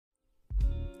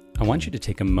I want you to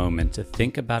take a moment to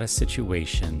think about a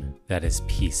situation that is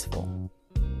peaceful.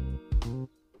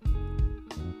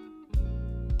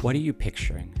 What are you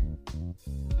picturing?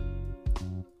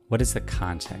 What is the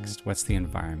context? What's the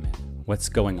environment? What's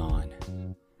going on?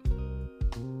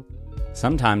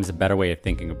 Sometimes a better way of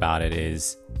thinking about it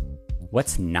is,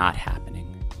 what's not happening?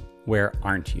 Where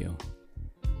aren't you?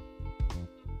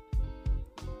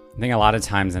 I think a lot of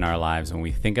times in our lives when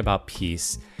we think about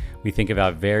peace, we think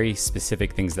about very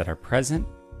specific things that are present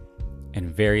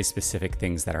and very specific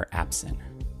things that are absent.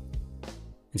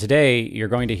 And today, you're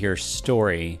going to hear a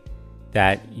story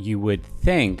that you would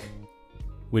think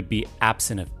would be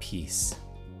absent of peace.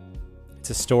 It's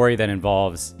a story that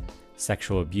involves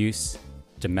sexual abuse,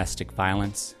 domestic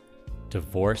violence,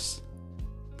 divorce,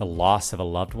 the loss of a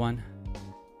loved one,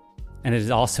 and it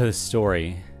is also the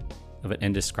story of an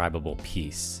indescribable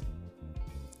peace.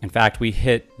 In fact, we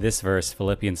hit this verse,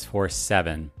 Philippians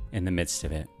 4:7, in the midst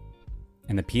of it.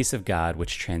 And the peace of God,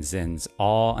 which transcends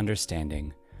all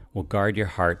understanding, will guard your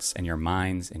hearts and your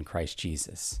minds in Christ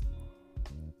Jesus.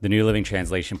 The New Living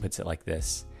Translation puts it like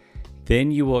this: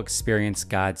 then you will experience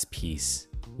God's peace,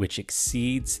 which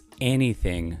exceeds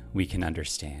anything we can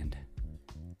understand.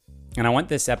 And I want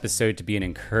this episode to be an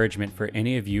encouragement for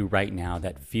any of you right now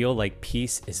that feel like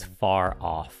peace is far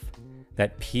off,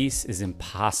 that peace is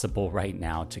impossible right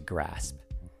now to grasp.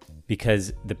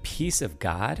 Because the peace of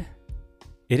God,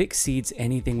 it exceeds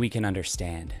anything we can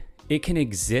understand. It can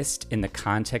exist in the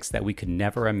context that we could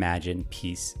never imagine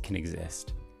peace can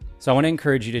exist. So I want to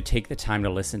encourage you to take the time to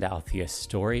listen to Althea's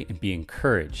story and be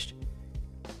encouraged,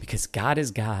 because God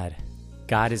is God,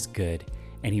 God is good,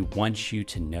 and He wants you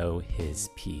to know His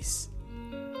peace.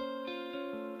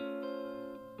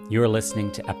 You are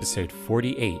listening to episode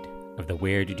 48 of the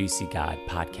Where Did You See God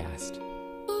podcast.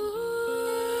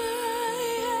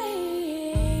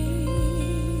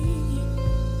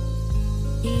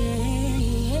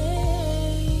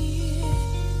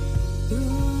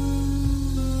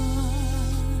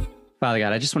 Father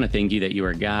God, I just want to thank you that you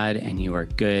are God and you are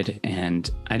good. And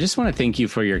I just want to thank you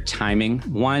for your timing.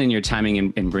 One, in your timing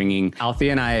in bringing Althea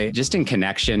and I just in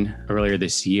connection earlier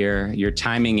this year, your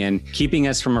timing in keeping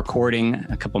us from recording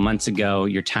a couple months ago,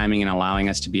 your timing in allowing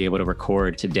us to be able to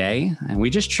record today. And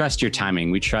we just trust your timing.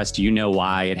 We trust you know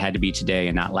why it had to be today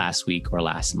and not last week or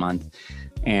last month.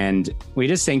 And we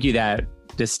just thank you that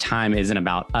this time isn't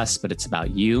about us, but it's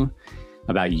about you,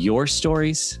 about your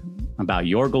stories, about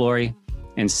your glory.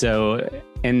 And so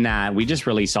in that, we just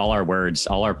release all our words,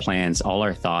 all our plans, all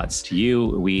our thoughts to you.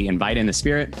 We invite in the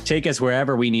Spirit. Take us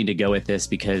wherever we need to go with this,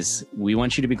 because we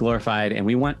want you to be glorified and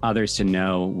we want others to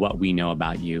know what we know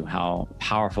about you, how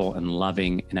powerful and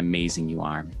loving and amazing you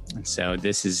are. And so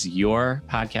this is your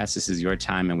podcast. This is your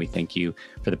time. And we thank you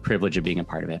for the privilege of being a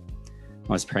part of it.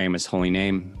 Let's pray in His holy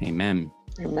name. Amen.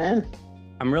 Amen.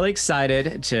 I'm really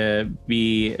excited to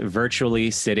be virtually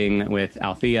sitting with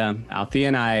Althea. Althea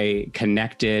and I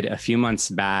connected a few months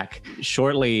back,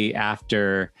 shortly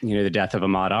after, the death of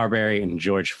Ahmaud Arbery and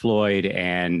George Floyd.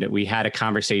 And we had a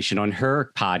conversation on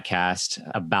her podcast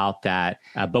about that.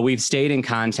 But we've stayed in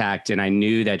contact, and I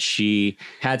knew that she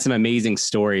had some amazing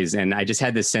stories. And I just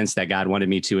had this sense that God wanted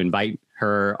me to invite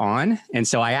her on. And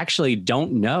so I actually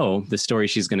don't know the story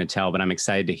she's going to tell, but I'm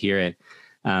excited to hear it.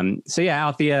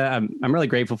 Althea, I'm really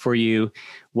grateful for you.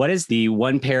 What is the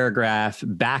one paragraph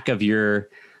back of your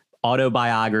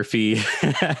autobiography?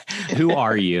 Who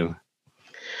are you?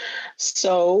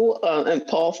 So, and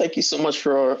Paul, thank you so much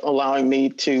for allowing me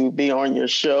to be on your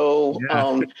show.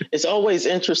 Yeah. It's always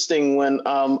interesting when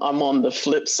I'm on the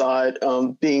flip side,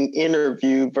 being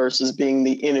interviewed versus being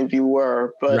the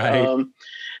interviewer. But right.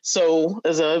 So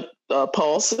as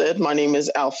Paul said, my name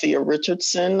is Althea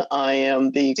Richardson. I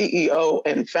am the CEO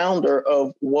and founder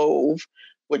of WOVE,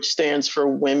 which stands for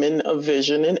Women of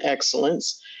Vision and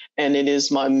Excellence. And it is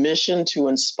my mission to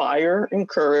inspire,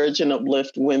 encourage, and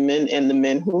uplift women and the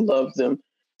men who love them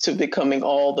to becoming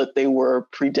all that they were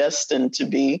predestined to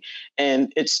be.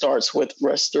 And it starts with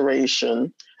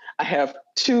restoration. I have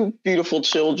two beautiful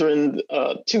children,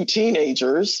 two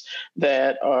teenagers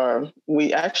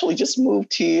we actually just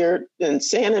moved here in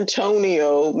San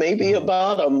Antonio, maybe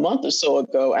about a month or so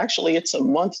ago. Actually, it's a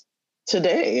month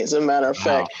today, as a matter of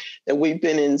fact, that we've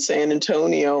been in San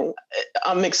Antonio.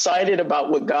 I'm excited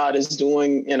about what God is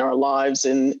doing in our lives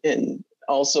and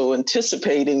also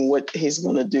anticipating what He's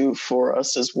going to do for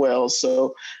us as well.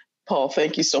 So, Paul,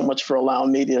 thank you so much for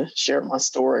allowing me to share my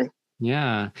story.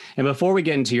 Yeah. And before we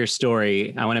get into your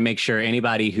story, I want to make sure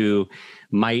anybody who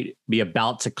might be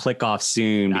about to click off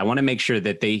soon, I want to make sure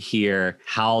that they hear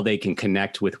how they can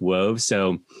connect with WOVE.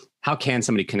 So how can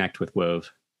somebody connect with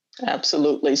WOVE?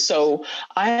 Absolutely. So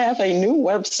I have a new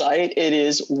website. It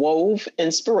is Wove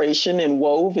Inspiration, and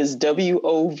Wove is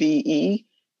WOVE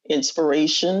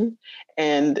Inspiration,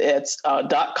 and it's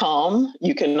 .com.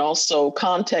 You can also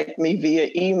contact me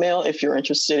via email if you're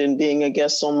interested in being a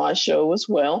guest on my show as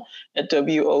well at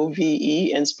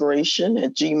WOVE Inspiration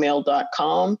at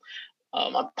gmail.com.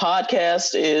 My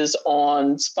podcast is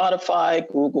on Spotify,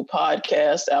 Google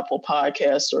Podcast, Apple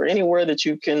Podcast, or anywhere that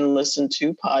you can listen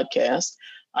to podcasts.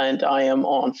 And I am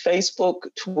on Facebook,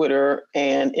 Twitter,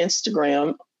 and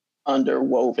Instagram under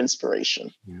Wove Inspiration.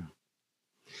 Yeah.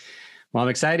 Well, I'm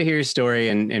excited to hear your story.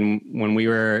 And when we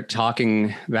were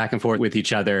talking back and forth with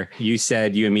each other, you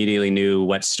said you immediately knew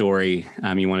what story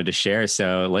you wanted to share.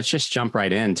 So let's just jump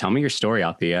right in. Tell me your story,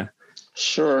 Althea.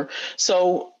 Sure.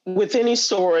 So with any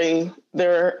story,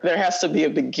 there has to be a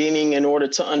beginning in order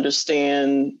to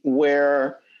understand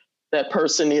where that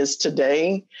person is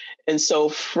today. And so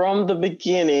from the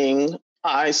beginning,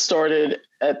 I started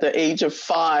at the age of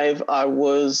 5. I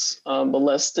was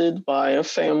molested by a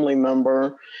family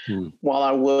member while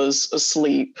I was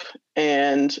asleep.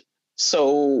 And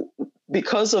so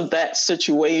because of that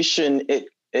situation,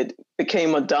 it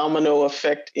became a domino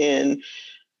effect in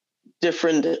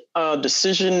different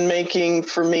decision making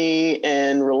for me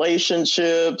and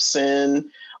relationships and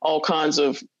all kinds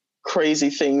of crazy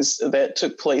things that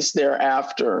took place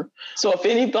thereafter. So if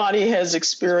anybody has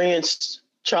experienced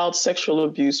child sexual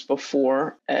abuse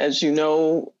before, as you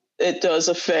know, it does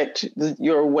affect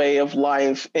your way of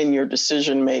life and your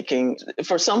decision making.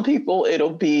 For some people, it'll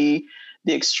be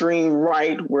the extreme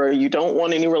right, where you don't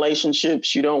want any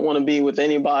relationships, you don't want to be with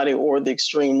anybody, or the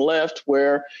extreme left,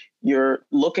 where you're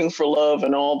looking for love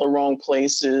in all the wrong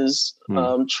places,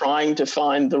 trying to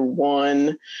find the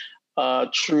one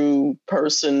true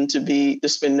person to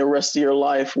spend the rest of your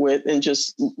life with, and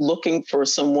just looking for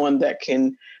someone that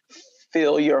can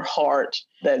fill your heart,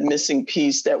 that missing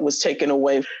piece that was taken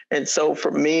away. And so for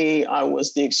me, I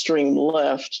was the extreme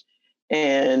left,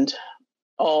 and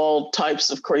all types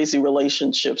of crazy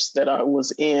relationships that I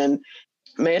was in,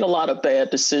 made a lot of bad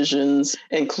decisions,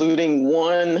 including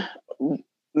one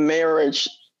marriage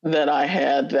that I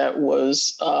had that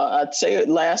was, I'd say it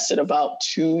lasted about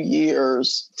 2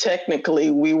 years. Technically,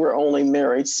 we were only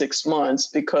married 6 months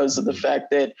because of the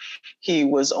fact that he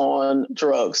was on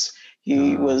drugs.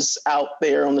 He was out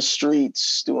there on the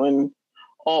streets doing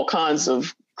all kinds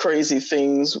of crazy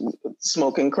things,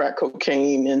 smoking crack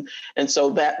cocaine. And so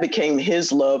that became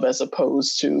his love, as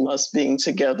opposed to us being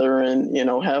together and,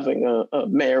 having a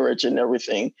marriage and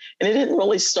everything. And it didn't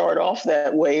really start off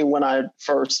that way when I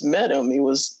first met him. He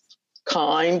was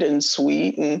kind and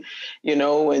sweet and,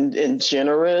 and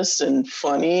generous and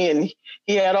funny. And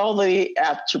he had all the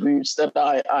attributes that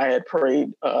I had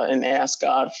prayed and asked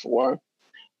God for.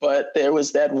 But there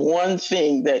was that one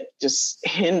thing that just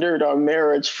hindered our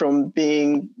marriage from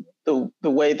being the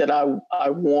way that I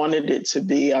wanted it to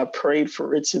be. I prayed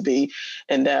for it to be,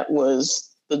 and that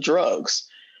was the drugs.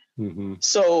 Mm-hmm.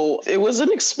 So it was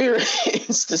an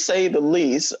experience, to say the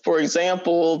least. For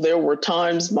example, there were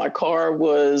times my car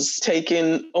was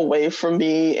taken away from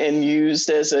me and used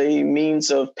as a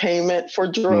means of payment for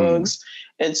drugs.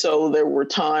 And so there were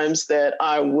times that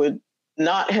I would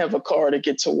not have a car to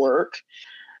get to work.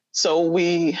 So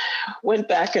we went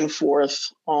back and forth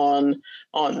on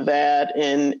that,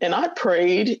 and I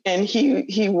prayed, and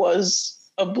he was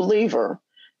a believer.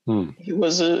 He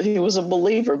was a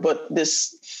believer, but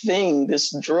this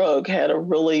drug had a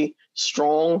really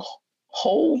strong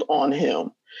hold on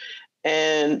him.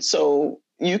 And so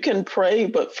you can pray,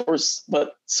 but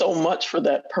so much for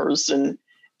that person,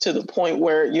 to the point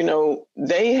where,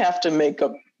 they have to make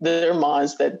up their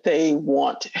minds that they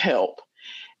want help.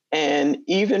 And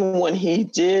even when he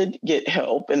did get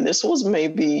help, and this was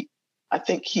I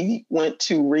think he went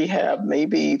to rehab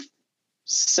maybe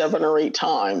 7 or 8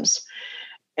 times,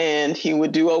 and he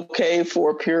would do okay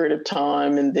for a period of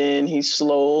time, and then he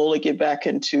slowly get back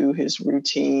into his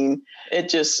routine.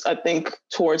 I think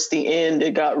towards the end,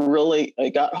 it got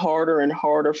harder and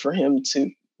harder for him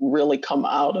to really come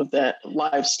out of that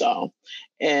lifestyle.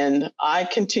 And I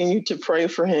continued to pray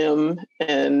for him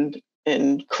and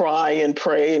cry and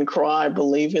pray and cry,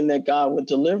 believing that God would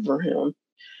deliver him.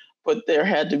 But there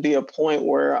had to be a point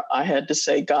where I had to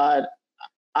say, God,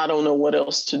 I don't know what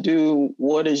else to do.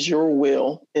 What is your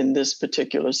will in this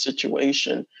particular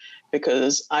situation?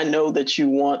 Because I know that you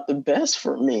want the best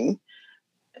for me.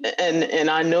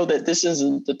 And I know that this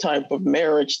isn't the type of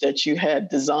marriage that you had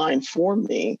designed for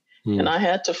me. And I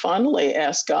had to finally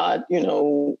ask God, I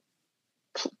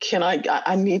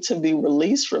need to be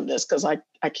released from this, because I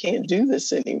can't do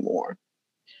this anymore.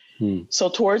 So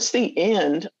towards the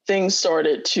end, things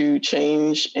started to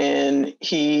change. And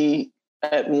he,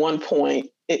 at one point,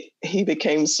 he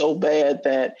became so bad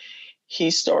that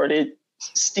he started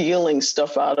stealing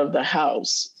stuff out of the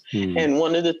house. And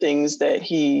one of the things that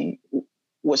he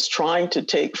was trying to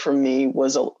take from me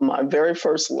was my very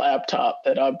first laptop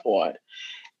that I bought.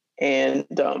 And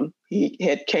he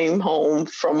had came home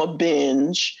from a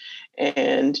binge,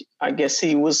 and I guess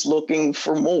he was looking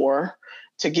for more,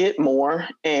 to get more.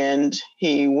 And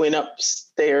he went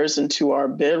upstairs into our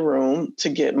bedroom to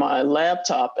get my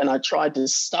laptop. And I tried to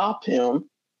stop him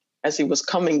as he was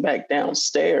coming back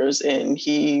downstairs. And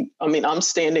I'm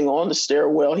standing on the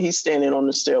stairwell. He's standing on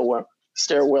the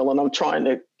stairwell, and I'm trying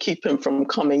to keep him from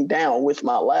coming down with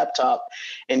my laptop.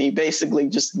 And he basically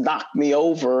just knocked me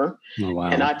over. Oh, wow.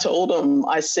 And I told him,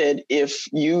 I said, if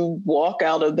you walk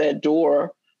out of that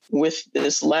door with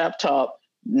this laptop,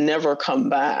 never come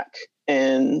back.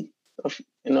 And,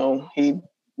 he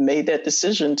made that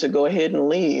decision to go ahead and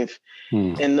leave.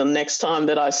 And the next time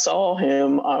that I saw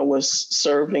him, I was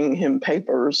serving him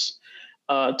papers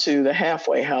to the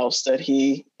halfway house that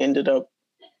he ended up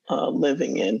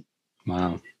living in.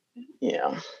 Wow.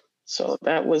 Yeah. So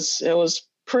it was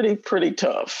pretty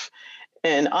tough.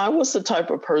 And I was the type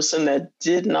of person that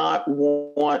did not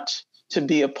want to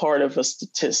be a part of a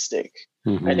statistic.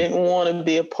 I didn't want to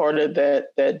be a part of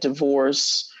that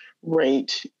divorce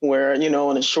rate where, in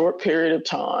a short period of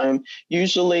time,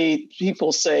 usually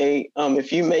people say,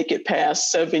 if you make it past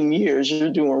 7 years,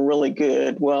 you're doing really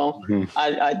good. Well,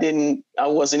 I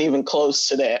wasn't even close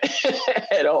to that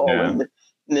at all. Yeah. And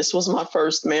this was my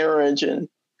first marriage, and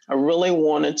I really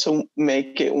wanted to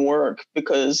make it work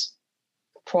because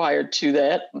prior to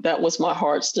that was my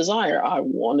heart's desire. I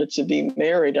wanted to be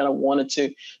married, and I wanted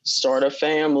to start a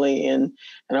family, and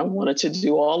I wanted to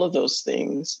do all of those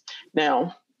things.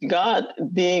 Now, God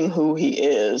being who he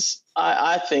is,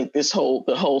 I think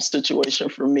the whole situation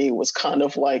for me was kind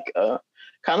of like a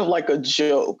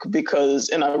joke, because,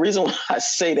 and the reason why I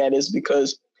say that is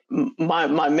because my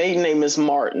maiden name is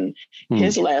Martin.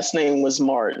 His last name was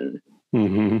Martin.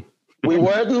 We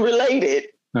weren't related,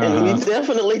 and we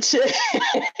definitely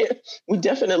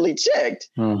checked.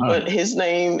 But his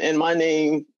name and my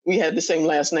name, we had the same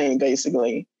last name,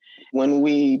 basically. When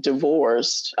we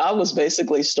divorced, I was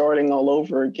basically starting all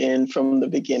over again from the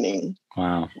beginning.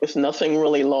 Wow. With nothing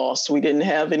really lost. We didn't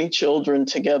have any children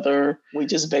together. We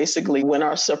just basically went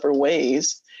our separate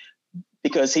ways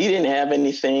because he didn't have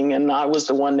anything, and I was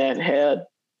the one that had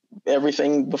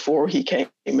everything before he came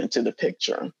into the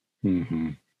picture.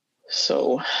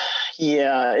 So,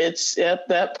 yeah, it's at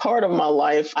that part of my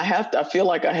life I feel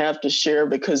like I have to share,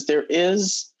 because there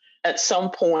is at some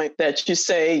point that you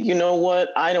say, you know what,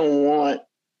 I don't want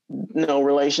no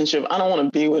relationship. I don't want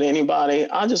to be with anybody.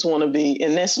 I just want to be,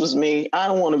 and this was me, I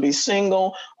don't want to be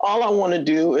single. All I want to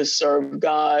do is serve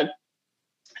God.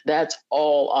 That's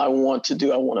all I want to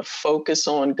do. I want to focus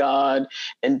on God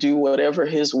and do whatever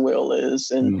his will is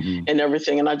and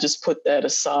everything. And I just put that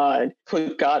aside,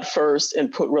 put God first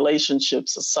and put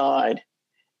relationships aside.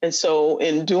 And so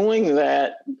in doing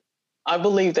that, I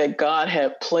believe that God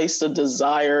had placed a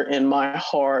desire in my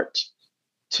heart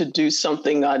to do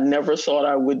something I never thought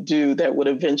I would do that would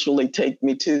eventually take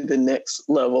me to the next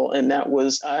level. And that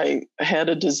was, I had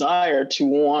a desire to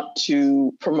want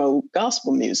to promote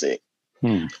gospel music.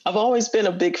 I've always been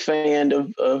a big fan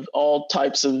of all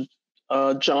types of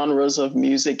genres of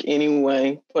music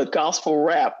anyway, but gospel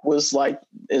rap was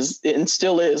and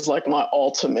still is like my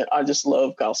ultimate. I just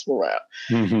love gospel rap.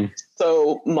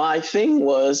 So my thing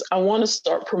was, I want to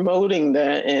start promoting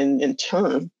that, and in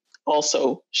turn,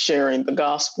 also sharing the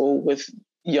gospel with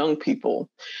young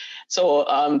people.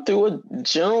 So through a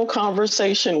general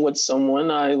conversation with someone,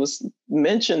 I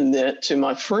mentioned that to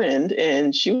my friend,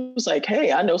 and she was like,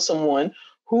 hey, I know someone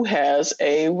who has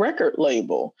a record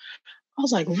label. I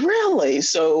was like, really?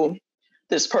 So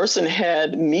this person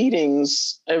had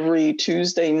meetings every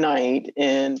Tuesday night,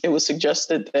 and it was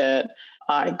suggested that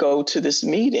I go to this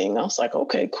meeting. I was like,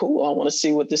 okay, cool. I want to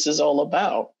see what this is all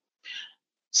about.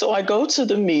 So I go to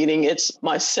the meeting. It's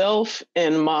myself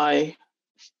and my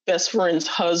best friend's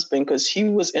husband, because he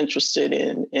was interested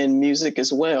in music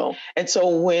as well. And so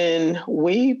when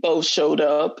we both showed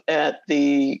up at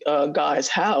the guy's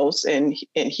house, and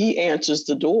he answers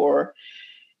the door,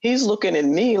 he's looking at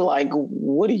me like,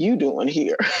 what are you doing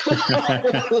here?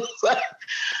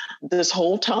 This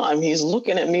whole time he's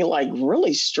looking at me like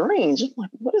really strange. I'm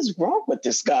like, what is wrong with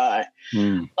this guy?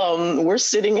 We're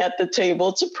sitting at the table.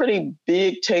 It's a pretty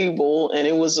big table, and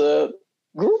it was a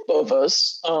group of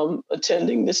us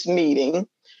attending this meeting.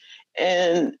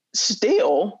 And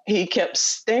still, he kept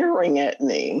staring at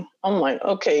me. I'm like,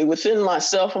 okay, within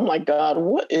myself, I'm like, God,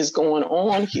 what is going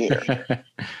on here?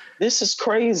 This is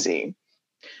crazy.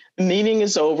 The meeting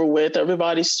is over with.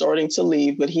 Everybody's starting to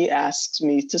leave, but he asks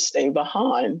me to stay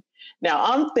behind. Now,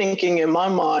 I'm thinking in my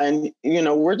mind,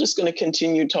 we're just going to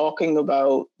continue talking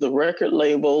about the record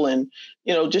label and,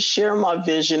 just share my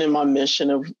vision and my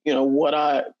mission of,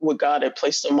 what God had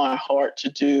placed on my heart to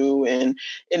do. And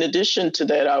in addition to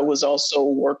that, I was also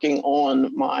working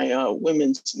on my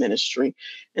women's ministry.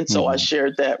 And so I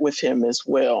shared that with him as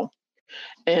well.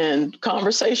 And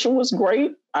conversation was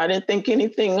great. I didn't think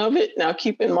anything of it. Now,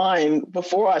 keep in mind,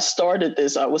 before I started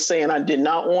this, I was saying I did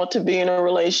not want to be in a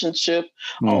relationship.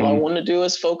 All I want to do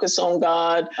is focus on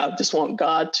God. I just want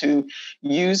God to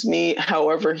use me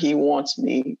however he wants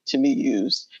me to be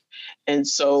used. And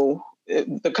so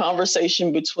the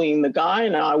conversation between the guy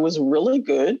and I was really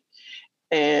good.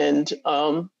 And,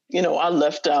 I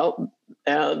left out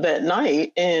that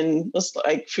night and was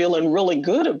like feeling really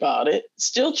good about it,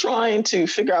 still trying to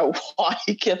figure out why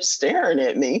he kept staring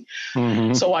at me.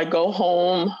 So I go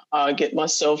home, get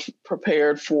myself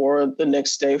prepared for the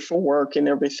next day for work and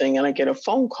everything. And I get a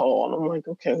phone call and I'm like,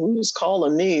 okay, who's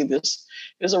calling me? This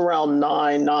is around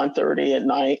 9:30 at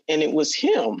night. And it was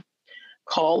him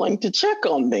calling to check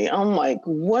on me. I'm like,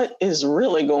 what is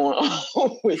really going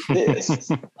on with this?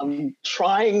 I'm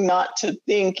trying not to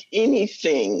think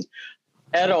anything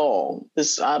at all.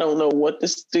 I don't know what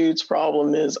this dude's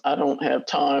problem is. I don't have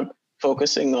time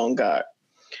focusing on God.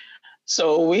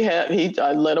 So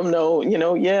I let him know,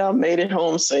 I made it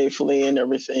home safely and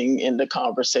everything in the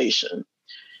conversation.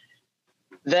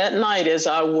 That night, as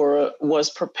I was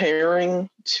preparing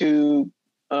to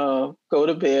go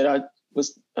to bed, I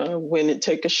went and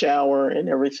take a shower and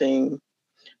everything.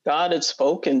 God had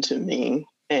spoken to me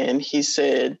and he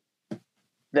said,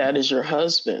 that is your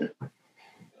husband.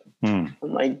 I'm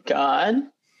like, God,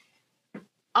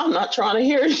 I'm not trying to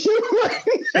hear you.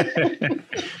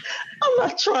 I'm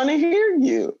not trying to hear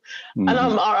you. And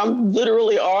I'm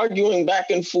literally arguing back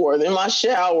and forth in my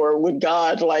shower with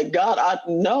God, like, God,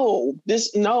 no.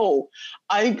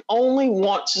 I only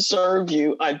want to serve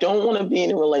you. I don't want to be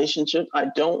in a relationship.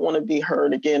 I don't want to be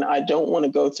hurt again. I don't want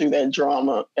to go through that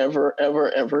drama ever,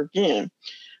 ever, ever again.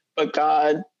 But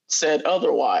God said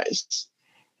otherwise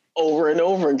over and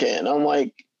over again. I'm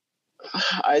like,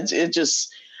 I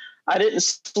didn't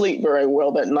sleep very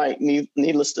well that night,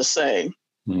 needless to say.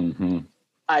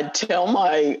 I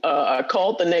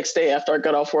called the next day after I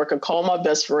got off work. I called my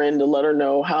best friend to let her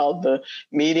know how the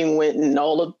meeting went and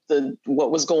all of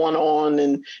what was going on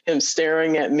and him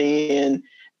staring at me. And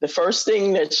the first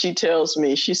thing that she tells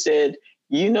me, she said,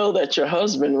 you know that's your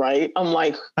husband, right? I'm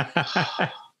like, oh,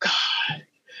 God,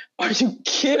 are you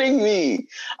kidding me?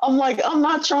 I'm like, I'm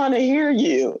not trying to hear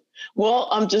you. Well,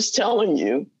 I'm just telling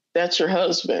you that's your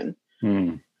husband.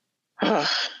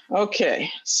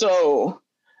 Okay, so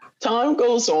time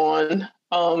goes on.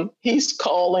 He's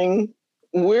calling.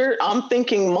 I'm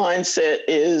thinking my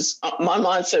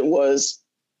mindset was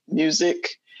music.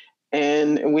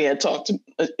 And we had talked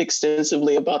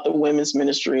extensively about the women's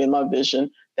ministry and my vision.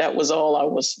 That was all I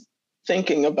was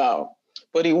thinking about.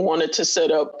 But he wanted to set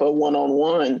up a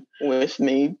one-on-one with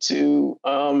me to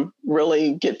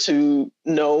really get to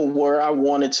know where I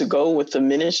wanted to go with the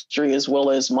ministry, as well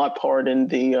as my part in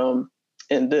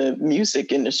the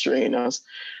music industry.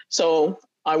 So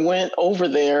I went over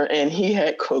there and he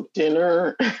had cooked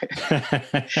dinner.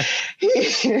 He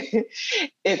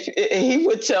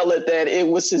would tell it that it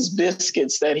was his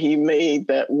biscuits that he made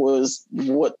that was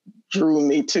what drew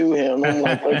me to him. I'm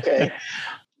like, okay.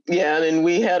 Yeah, and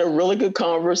we had a really good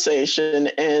conversation.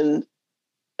 And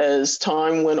as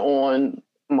time went on,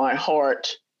 my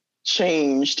heart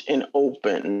changed and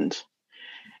opened.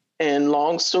 And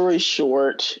long story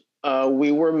short,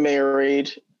 we were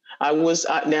married.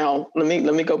 Now let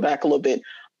me go back a little bit.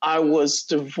 I was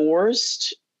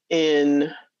divorced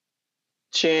in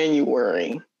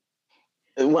January.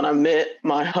 When I met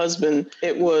my husband,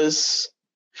 it was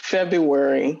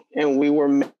February, and we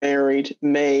were married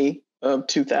May of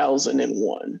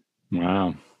 2001.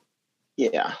 Wow.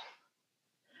 Yeah.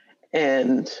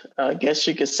 And I guess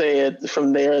you could say it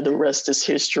from there, the rest is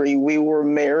history. We were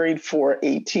married for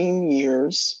 18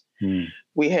 years.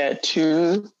 We had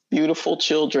 2 beautiful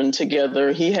children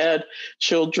together. He had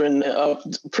children of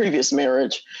previous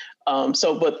marriage.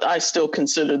 But I still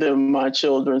consider them my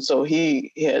children. So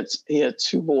he had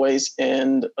 2 boys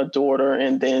and a daughter.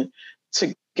 And then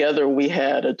together we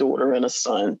had a daughter and a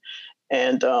son.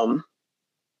 And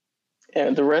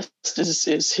the rest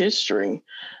is history.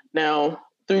 Now,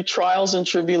 through trials and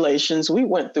tribulations. We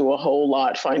went through a whole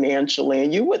lot financially,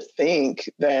 and you would think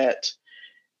that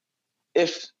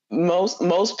if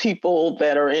most people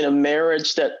that are in a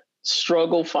marriage that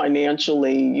struggle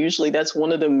financially, usually that's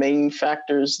one of the main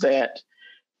factors that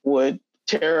would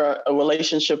tear a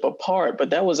relationship apart. But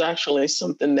that was actually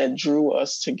something that drew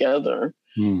us together.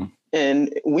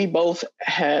 And we both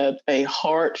had a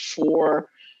heart for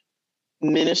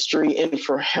ministry and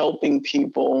for helping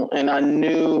people. And I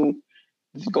knew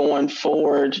going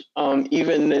forward,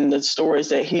 even in the stories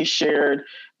that he shared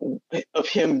of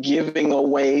him giving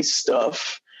away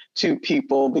stuff to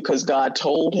people because God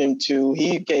told him to.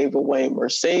 He gave away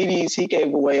Mercedes. He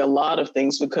gave away a lot of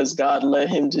things because God led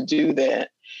him to do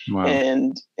that. Wow.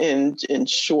 And in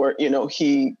short,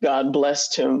 God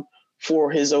blessed him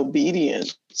for his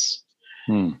obedience.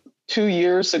 2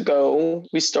 years ago,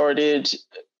 we started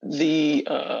the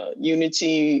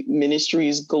Unity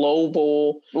Ministries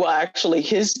Global. Well, actually,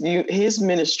 his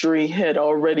ministry had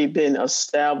already been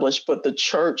established, but the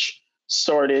church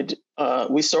started.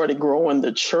 We started growing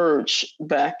the church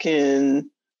back in,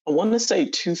 I want to say,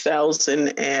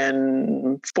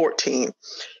 2014.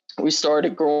 We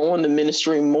started growing the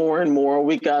ministry more and more.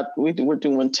 We were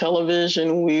doing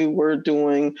television. We were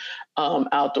doing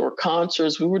outdoor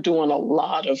concerts. We were doing a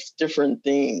lot of different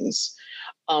things.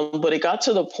 But it got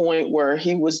to the point where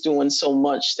he was doing so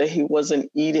much that he wasn't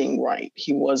eating right.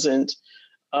 He wasn't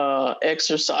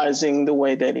exercising the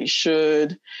way that he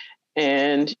should.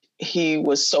 And he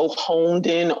was so honed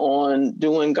in on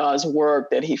doing God's work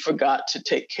that he forgot to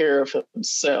take care of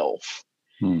himself.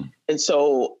 And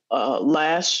so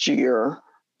last year,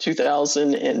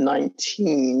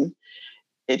 2019,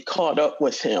 it caught up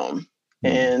with him,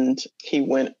 and he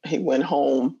went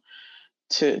home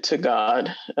to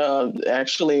God.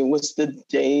 Actually, it was the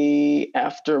day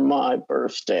after my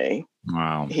birthday.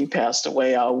 Wow. He passed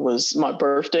away. My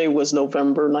birthday was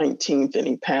November 19th, and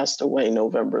he passed away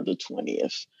November the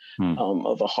 20th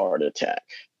of a heart attack.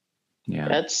 Yeah.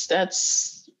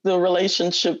 That's the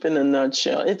relationship in a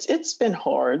nutshell. It's been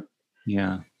hard.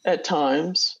 Yeah. At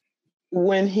times.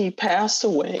 When he passed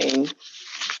away,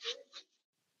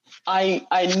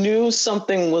 I knew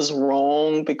something was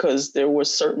wrong because there were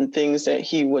certain things that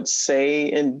he would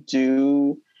say and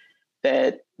do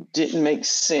that didn't make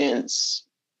sense.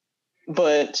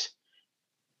 But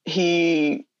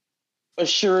he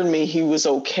assured me he was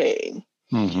okay.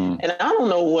 And I don't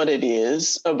know what it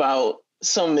is about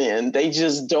some men. They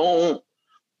just don't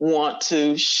want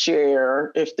to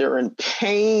share if they're in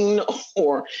pain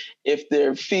or if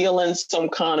they're feeling some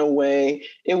kind of way.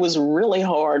 It was really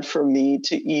hard for me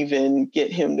to even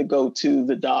get him to go to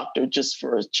the doctor just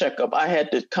for a checkup. I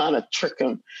had to kind of trick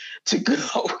him to go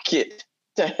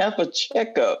to have a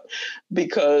checkup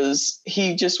because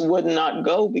he just would not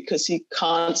go because he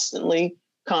constantly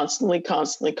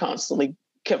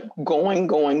kept going,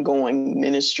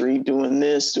 ministry, doing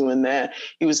this, doing that.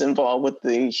 He was involved with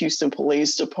the Houston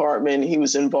Police Department. He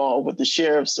was involved with the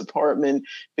Sheriff's Department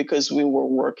because we were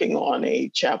working on a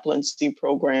chaplaincy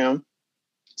program.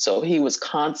 So he was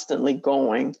constantly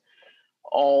going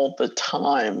all the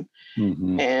time.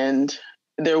 And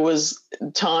there was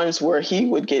times where he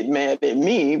would get mad at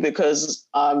me because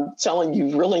I'm telling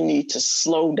you really need to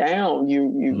slow down.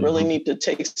 You really need to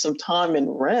take some time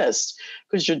and rest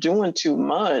because you're doing too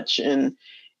much. And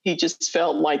he just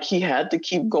felt like he had to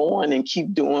keep going and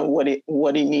keep doing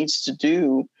what he needs to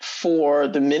do for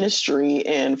the ministry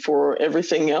and for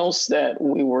everything else that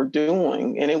we were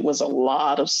doing. And it was a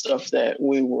lot of stuff that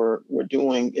we were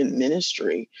doing in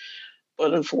ministry.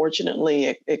 But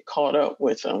unfortunately, it caught up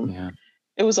with him. Yeah.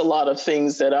 It was a lot of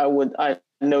things that I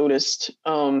noticed.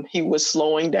 He was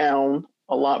slowing down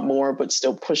a lot more, but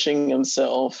still pushing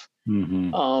himself.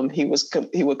 He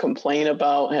would complain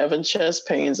about having chest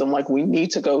pains. I'm like, we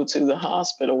need to go to the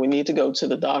hospital. We need to go to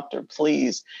the doctor,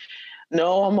 please.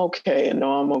 No, I'm okay.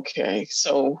 No, I'm okay.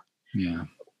 So yeah,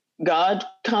 God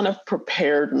kind of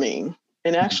prepared me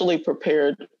and actually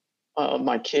prepared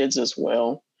my kids as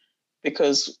well,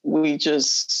 because we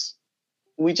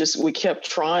kept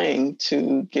trying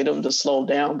to get him to slow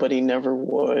down, but he never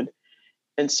would.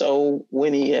 And so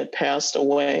when he had passed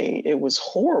away, it was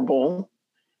horrible.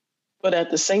 But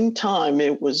at the same time,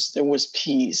 there was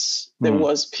peace. There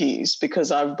was peace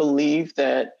because I believe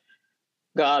that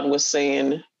God was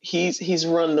saying he's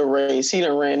run the race. He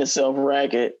done ran himself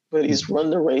ragged, but he's run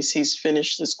the race. He's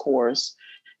finished this course.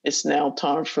 It's now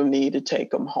time for me to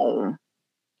take him home.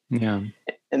 Yeah.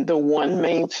 And the one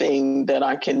main thing that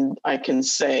I can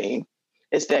say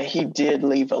is that he did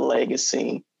leave a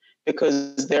legacy,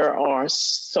 because there are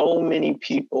so many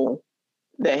people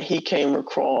that he came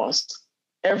across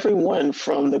everyone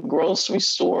from the grocery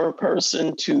store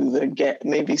person to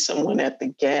maybe someone at the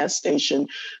gas station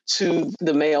to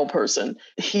the mail person.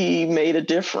 He made a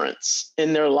difference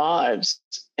in their lives.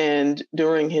 And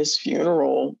during his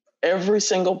funeral, every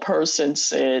single person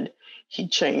said, he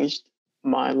changed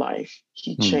my life.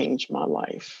 He changed my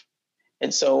life.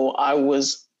 And so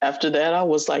after that, I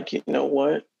was like, you know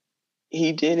what?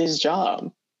 He did his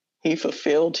job. He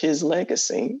fulfilled his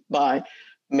legacy by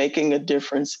making a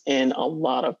difference in a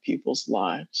lot of people's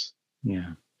lives.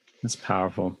 Yeah, that's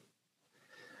powerful.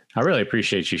 I really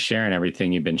appreciate you sharing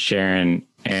everything you've been sharing.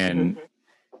 And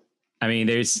I mean,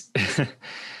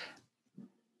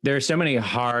 there are so many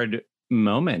hard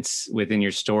moments within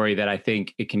your story that I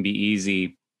think it can be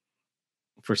easy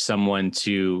for someone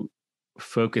to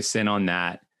focus in on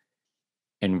that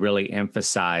and really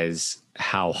emphasize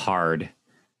how hard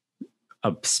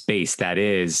a space that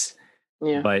is.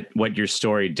 Yeah. But what your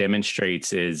story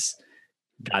demonstrates is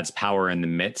God's power in the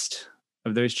midst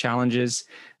of those challenges.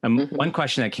 One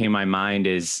question that came to my mind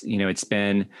is, it's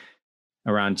been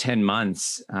around 10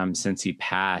 months since he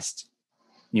passed,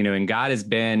 and God has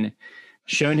been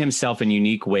shown himself in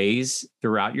unique ways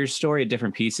throughout your story at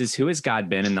different pieces. Who has God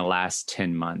been in the last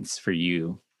 10 months for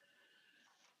you?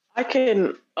 I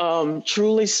can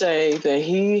truly say that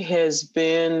he has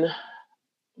been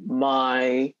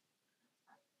my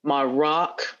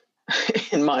rock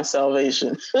and my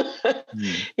salvation.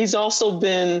 He's also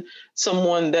been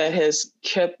someone that has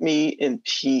kept me in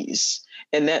peace,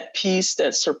 and that peace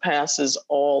that surpasses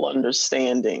all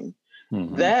understanding.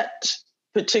 That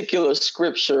particular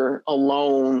scripture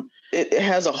alone, it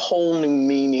has a whole new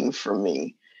meaning for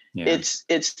me. Yeah.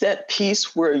 It's that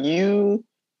peace where you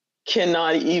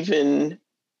cannot even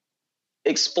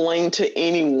explain to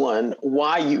anyone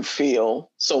why you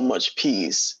feel so much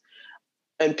peace.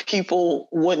 And people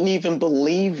wouldn't even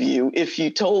believe you if you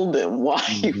told them why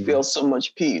you feel so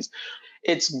much peace.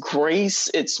 It's grace,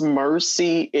 it's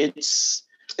mercy, it's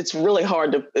really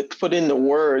hard to put into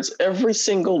words. Every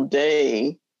single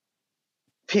day,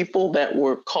 people that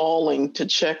were calling to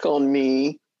check on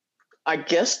me, I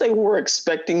guess they were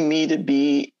expecting me to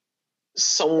be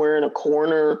somewhere in a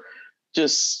corner,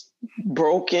 just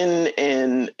broken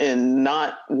and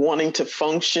not wanting to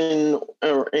function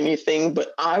or anything,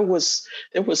 but there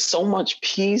was so much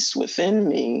peace within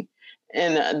me.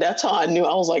 And that's how I knew.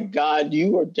 I was like, God,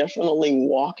 you are definitely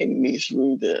walking me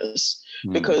through this,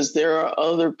 because there are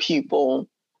other people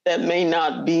that may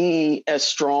not be as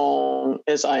strong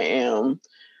as I am.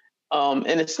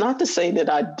 And it's not to say that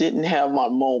I didn't have my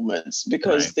moments,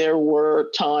 because there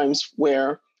were times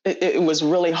where it was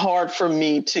really hard for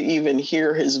me to even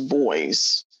hear his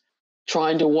voice.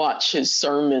 Trying to watch his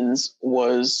sermons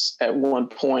was, at one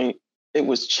point, it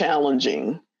was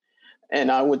challenging.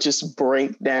 And I would just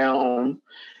break down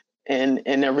and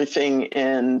everything.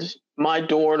 And my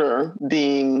daughter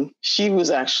she was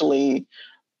actually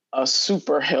a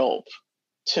super help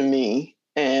to me.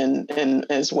 And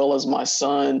as well as my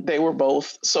son, they were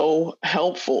both so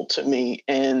helpful to me.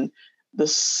 And the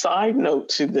side note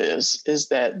to this is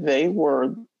that they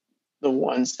were the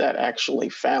ones that actually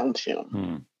found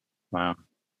him. Wow.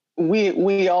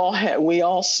 We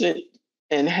all sit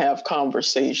and have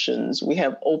conversations. We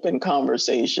have open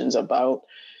conversations about,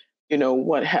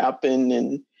 what happened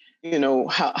and,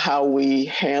 how we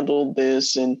handled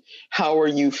this and how are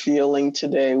you feeling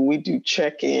today? We do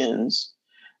check-ins.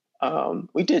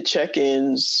 We did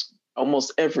check-ins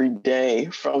almost every day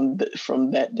from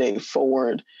that day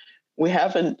forward. We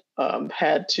haven't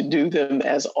had to do them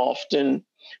as often,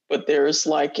 but there's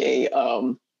like a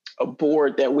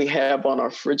board that we have on our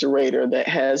refrigerator that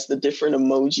has the different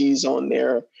emojis on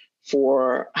there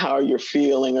for how you're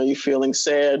feeling. Are you feeling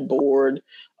sad, bored,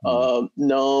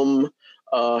 numb,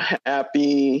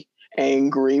 happy,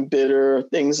 angry, bitter,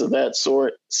 things of that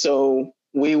sort? So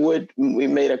we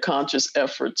made a conscious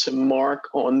effort to mark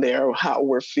on there how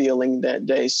we're feeling that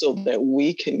day, so that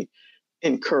we can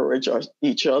encourage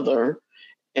each other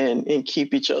and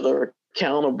keep each other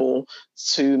accountable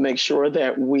to make sure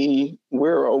that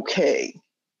we're okay.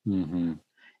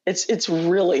 It's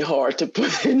really hard to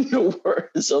put into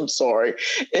words. I'm sorry.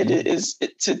 It is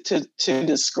to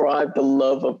describe the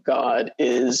love of God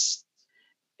is,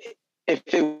 if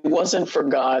it wasn't for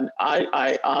God,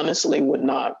 I honestly would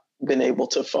not been able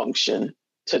to function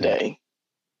today.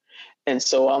 And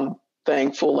so I'm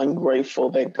thankful and grateful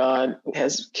that God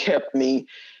has kept me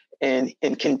and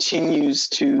continues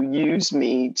to use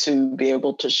me to be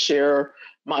able to share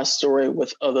my story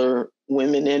with other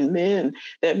women and men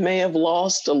that may have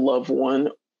lost a loved one,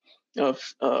 a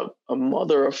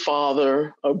mother, a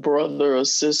father, a brother, a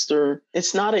sister.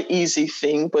 It's not an easy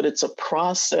thing, but it's a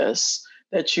process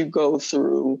that you go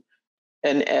through,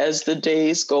 and as the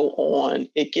days go on,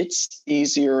 it gets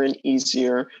easier and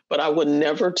easier. But I would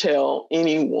never tell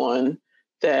anyone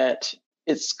that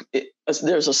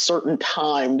there's a certain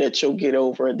time that you'll get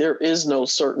over it. There is no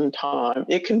certain time.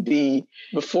 It can be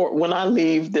before, when I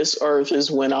leave this earth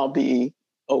is when I'll be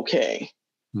okay.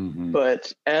 Mm-hmm.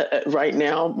 But right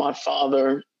now, my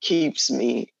Father keeps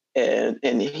me, and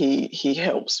he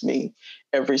helps me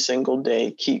every single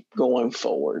day keep going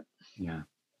forward. Yeah.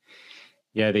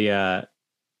 Yeah.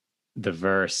 The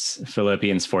verse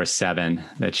Philippians 4:7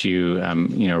 that you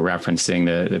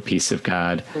referencing the peace of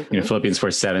God. Mm-hmm. Philippians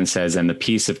 4:7 says, "And the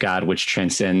peace of God, which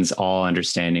transcends all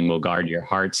understanding, will guard your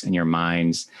hearts and your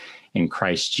minds in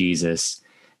Christ Jesus."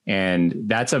 And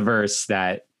that's a verse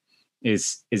that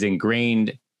is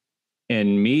ingrained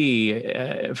in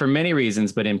me for many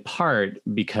reasons, but in part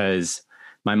because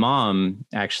my mom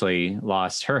actually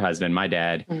lost her husband, my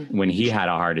dad, when he had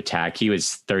a heart attack. He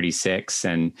was 36,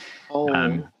 and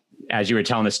as you were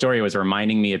telling the story, it was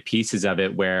reminding me of pieces of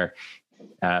it where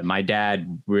my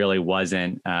dad really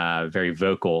wasn't very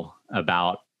vocal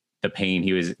about the pain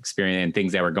he was experiencing and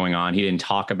things that were going on. He didn't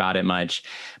talk about it much,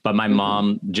 but my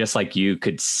mom, just like you,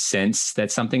 could sense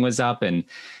that something was up. And,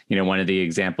 one of the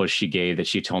examples she gave that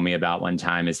she told me about one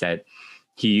time is that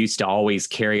he used to always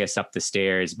carry us up the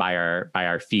stairs by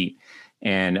our feet.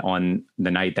 And on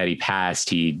the night that he passed,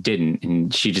 he didn't.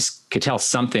 And she just could tell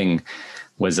something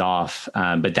was off.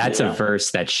 But that's a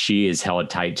verse that she is held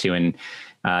tight to, and,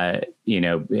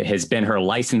 has been her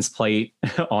license plate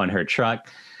on her truck.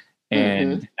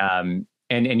 And,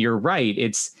 and you're right.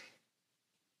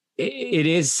 It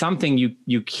is something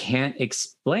you can't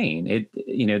explain it.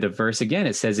 The verse, again,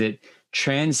 it says it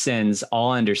transcends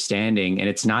all understanding. And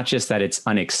it's not just that it's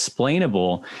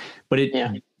unexplainable, but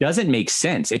it doesn't make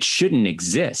sense. It shouldn't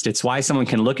exist. It's why someone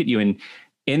can look at you and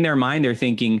in their mind, they're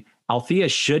thinking, Althea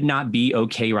should not be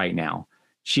okay right now.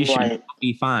 She should not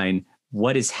be fine.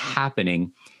 What is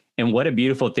happening? And what a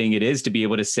beautiful thing it is to be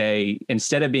able to say,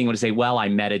 instead of being able to say, well, I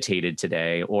meditated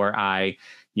today, or I,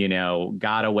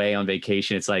 got away on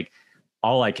vacation. It's like,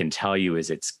 all I can tell you is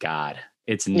it's God.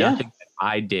 It's nothing that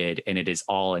I did, and it is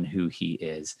all in who he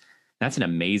is. That's an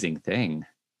amazing thing.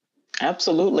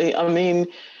 Absolutely. I mean,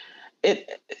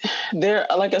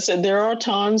 like I said, there are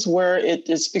times where it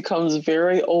just becomes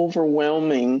very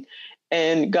overwhelming,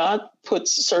 and God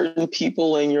puts certain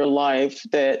people in your life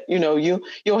that,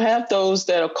 you'll have those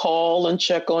that'll call and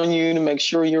check on you to make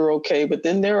sure you're okay. But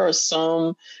then there are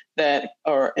some that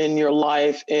are in your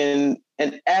life and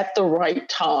at the right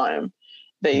time,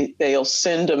 they'll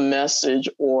send a message,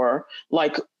 or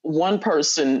like one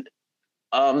person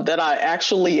that I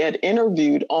actually had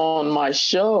interviewed on my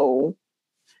show.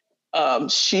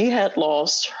 She had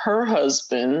lost her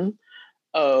husband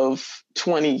of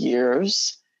 20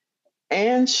 years,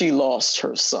 and she lost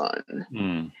her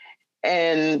son.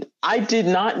 And I did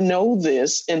not know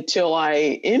this until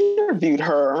I interviewed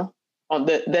her on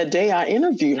that day I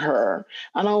interviewed her.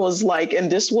 And I was like,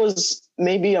 and this was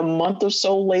maybe a month or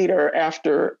so later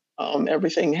after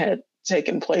everything had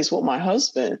taken place with my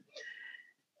husband.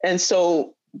 And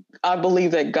so I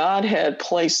believe that God had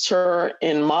placed her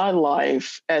in my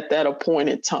life at that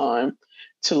appointed time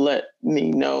to let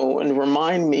me know and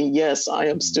remind me, yes, I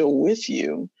am still with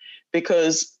you.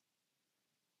 Because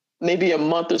maybe a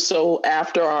month or so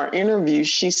after our interview,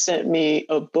 she sent me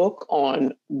a book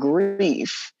on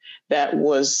grief that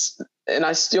was, and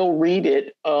I still read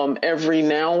it every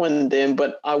now and then,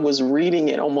 but I was reading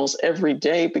it almost every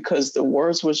day because the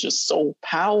words was just so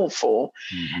powerful.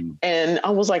 And I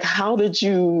was like,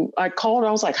 I called her,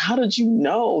 I was like, how did you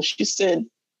know? She said,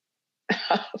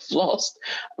 I lost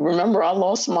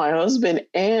my husband,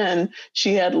 and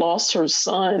she had lost her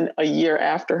son a year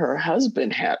after her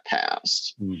husband had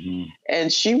passed.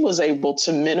 And she was able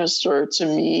to minister to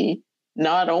me,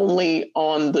 not only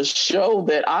on the show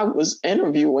that I was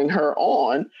interviewing her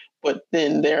on, but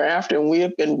then thereafter, and we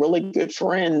have been really good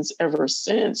friends ever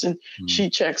since. And she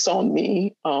checks on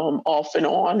me off and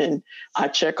on, and I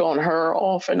check on her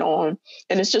off and on.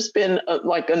 And it's just been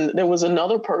there was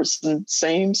another person,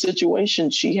 same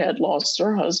situation. She had lost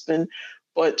her husband,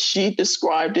 but she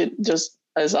described it just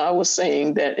as I was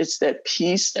saying, that it's that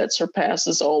peace that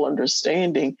surpasses all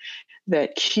understanding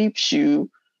that keeps you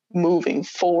moving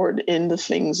forward in the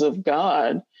things of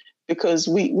God, because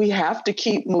we have to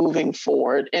keep moving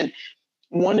forward. And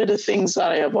one of the things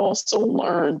that I have also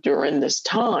learned during this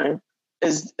time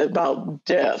is about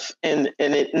death, and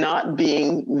it not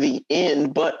being the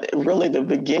end, but really the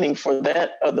beginning for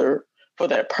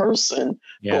that person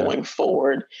going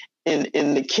forward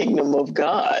in the kingdom of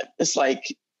God. It's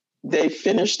like they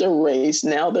finished their race.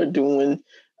 Now they're doing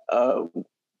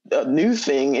a new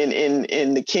thing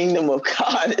in the kingdom of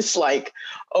God. It's like,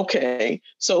 okay,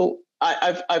 so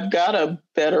I've got a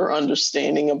better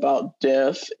understanding about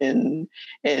death, and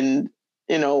I'm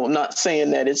not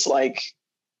saying that it's like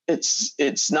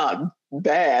it's not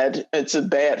bad. It's a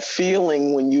bad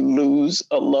feeling when you lose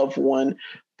a loved one,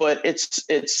 but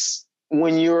it's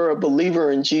when you're a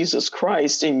believer in Jesus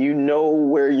Christ and you know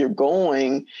where you're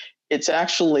going, it's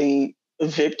actually a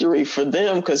victory for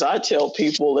them. Because I tell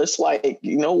people, it's like,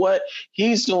 you know what?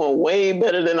 He's doing way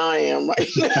better than I am right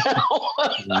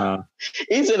now.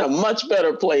 He's in a much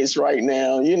better place right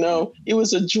now. He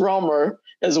was a drummer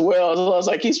as well. So I was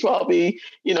like, he's probably,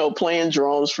 playing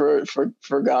drums for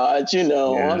God,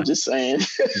 Yeah. I'm just saying.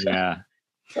 Yeah.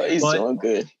 So he's doing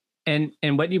good.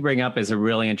 And what you bring up is a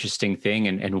really interesting thing,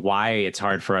 and why it's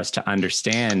hard for us to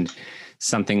understand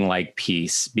something like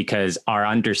peace, because our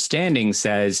understanding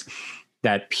says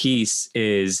that peace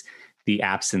is the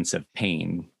absence of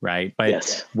pain, right? But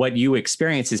yes. What you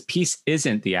experience is peace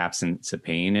isn't the absence of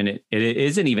pain, and it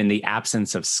isn't even the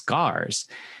absence of scars.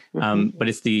 But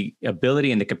it's the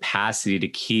ability and the capacity to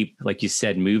keep, like you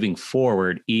said, moving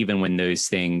forward, even when those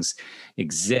things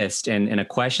exist. And a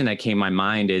question that came to my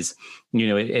mind is,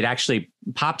 it actually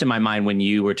popped in my mind when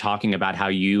you were talking about how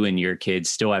you and your kids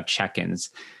still have check-ins.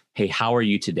 Hey, how are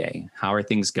you today? How are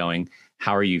things going?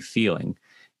 How are you feeling?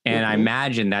 And I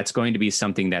imagine that's going to be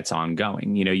something that's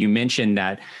ongoing. You mentioned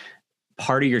that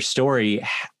part of your story,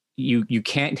 you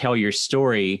can't tell your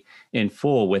story in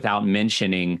full without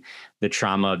mentioning the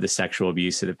trauma of the sexual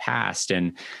abuse of the past.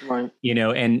 And, right.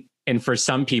 And for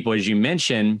some people, as you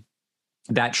mentioned,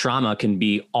 that trauma can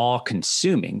be all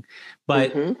consuming,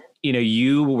 but,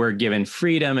 you were given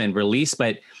freedom and release.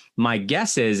 But my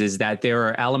guess is that there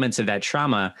are elements of that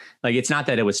trauma, like it's not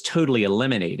that it was totally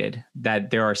eliminated, that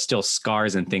there are still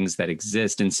scars and things that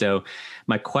exist. And so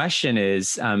my question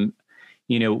is,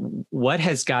 what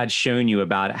has God shown you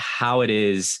about how it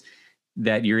is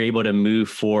that you're able to move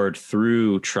forward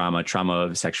through trauma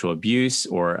of sexual abuse,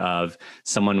 or of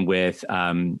someone with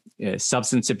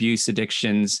substance abuse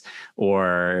addictions,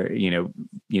 or,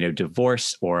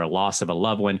 divorce, or a loss of a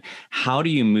loved one? How do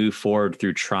you move forward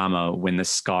through trauma when the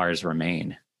scars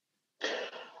remain?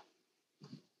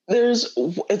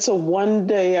 It's a one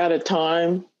day at a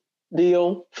time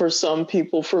deal for some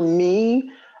people. For me,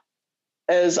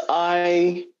 as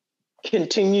I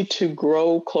continue to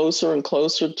grow closer and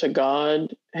closer to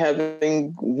God,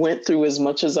 having went through as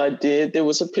much as I did, there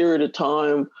was a period of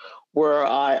time where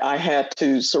I had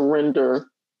to surrender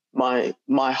my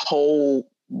whole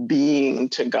being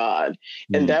to God.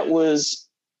 And that was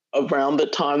around the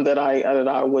time that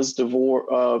I was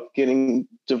getting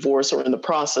divorced, or in the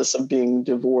process of being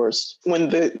divorced. When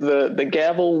the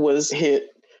gavel was hit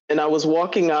and I was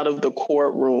walking out of the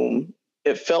courtroom,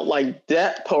 it felt like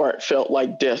that part felt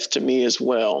like death to me as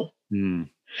well. And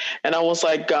I was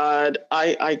like, God,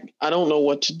 I don't know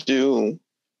what to do.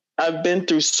 I've been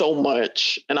through so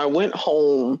much. And I went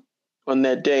home on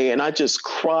that day and I just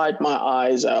cried my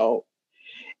eyes out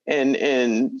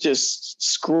and just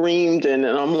screamed. And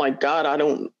I'm like, God,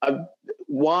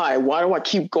 why do I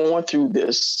keep going through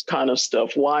this kind of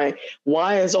stuff? Why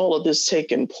has all of this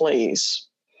taken place?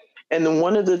 And then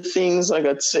one of the things, like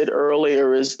I said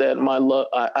earlier, is that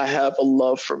I have a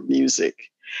love for music.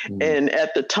 And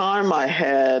at the time I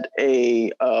had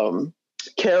a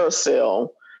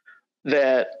carousel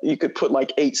that you could put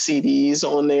like 8 CDs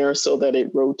on there so that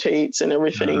it rotates and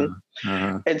everything.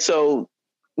 And so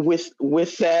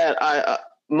with that,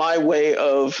 my way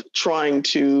of trying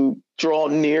to draw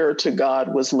near to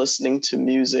God was listening to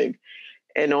music.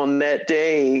 And on that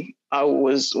day,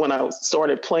 when I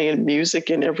started playing music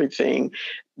and everything,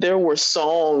 there were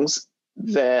songs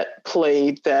that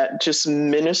played that just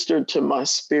ministered to my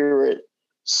spirit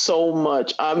so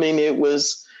much. I mean,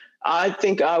 I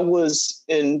think I was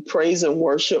in praise and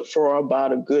worship for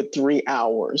about a good 3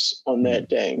 hours on that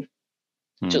day,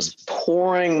 just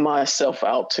pouring myself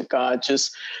out to God,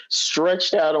 just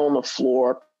stretched out on the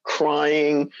floor,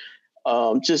 crying,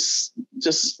 just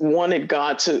wanted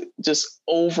God to just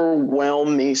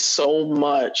overwhelm me so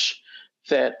much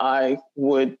that I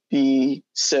would be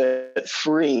set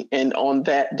free. And on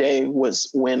that day was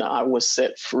when I was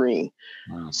set free.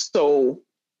 Wow. So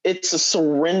it's a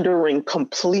surrendering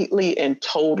completely and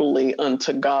totally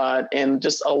unto God, and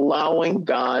just allowing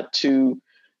God to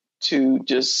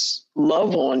just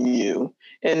love on you.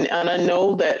 And I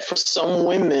know that for some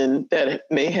women that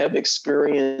may have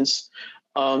experienced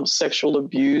sexual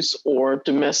abuse or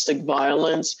domestic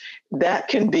violence, that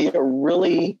can be a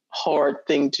really hard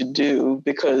thing to do,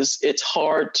 because it's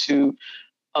hard to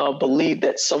believe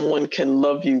that someone can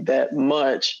love you that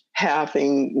much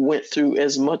having went through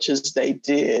as much as they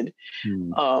did,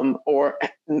 Mm. or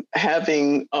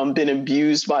having been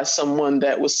abused by someone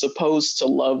that was supposed to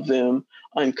love them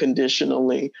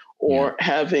unconditionally, Yeah. or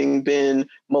having been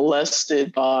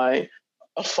molested by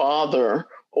a father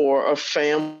or a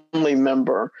family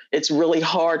member. It's really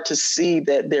hard to see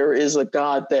that there is a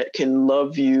God that can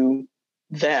love you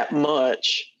that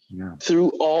much Yeah.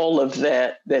 through all of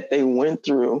that they went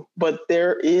through. But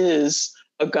there is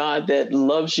a God that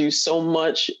loves you so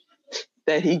much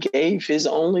that he gave his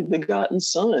only begotten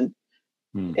son.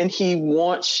 Mm. And he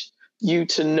wants you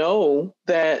to know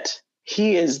that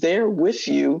he is there with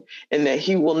you and that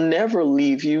he will never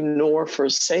leave you nor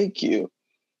forsake you.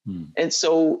 Mm. And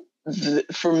so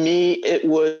for me, it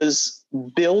was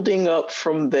building up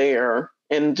from there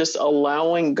and just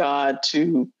allowing God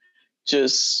to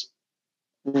just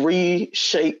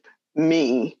reshape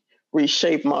me,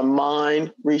 reshape my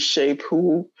mind, reshape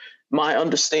who my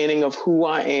understanding of who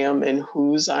I am and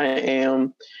whose I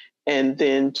am, and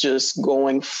then just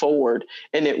going forward.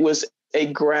 And it was a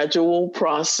gradual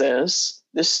process.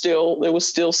 There was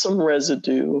still some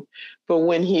residue, but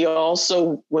when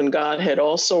God had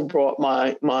also brought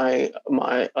my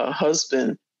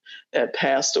husband that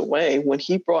passed away, when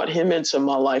he brought him into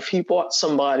my life, he brought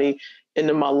somebody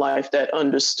into my life that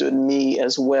understood me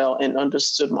as well and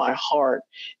understood my heart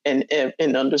and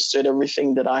understood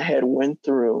everything that I had went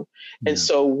through. Yeah. And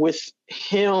so with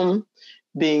him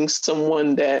being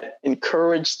someone that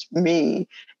encouraged me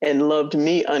and loved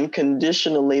me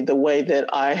unconditionally the way that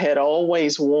I had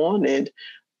always wanted,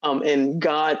 and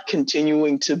God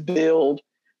continuing to build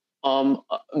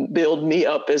me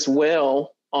up as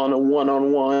well on a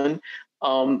one-on-one.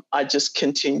 I just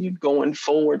continued going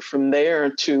forward from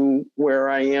there to where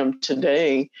I am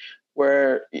today,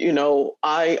 where,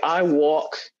 I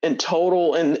walk in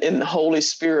total in the Holy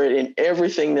Spirit in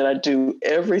everything that I do.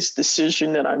 Every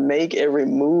decision that I make, every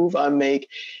move I make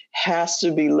has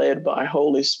to be led by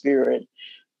Holy Spirit.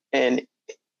 And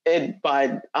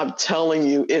I'm telling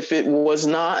you, if it was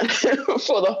not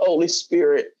for the Holy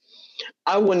Spirit,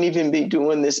 I wouldn't even be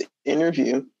doing this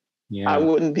interview. I Yeah.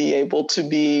 wouldn't be able to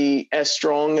be as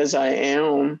strong as I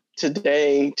am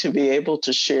today to be able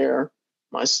to share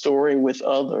my story with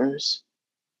others.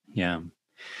 Yeah.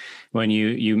 When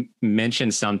you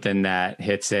mentioned something that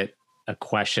hits it, a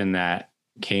question that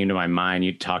came to my mind,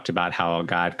 you talked about how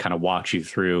God kind of walks you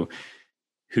through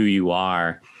who you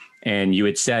are. And you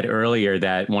had said earlier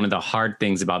that one of the hard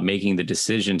things about making the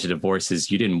decision to divorce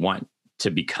is you didn't want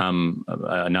to become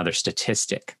another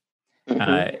statistic.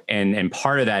 Mm-hmm. And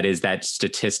part of that is that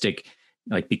statistic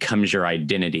like becomes your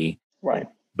identity. Right.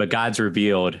 But God's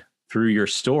revealed through your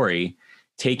story,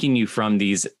 taking you from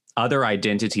these other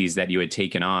identities that you had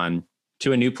taken on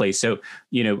to a new place. So,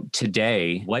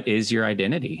 today, what is your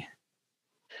identity?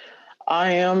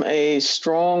 I am a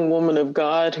strong woman of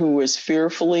God who is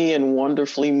fearfully and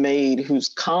wonderfully made, whose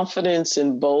confidence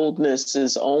and boldness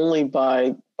is only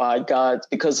by God,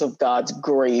 because of God's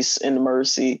grace and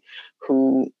mercy,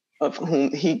 of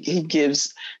whom he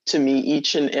gives to me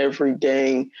each and every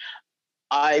day.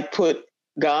 I put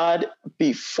God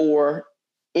before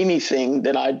anything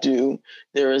that I do.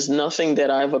 There is nothing that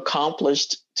I've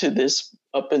accomplished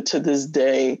up until this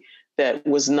day that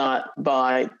was not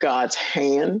by God's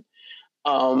hand.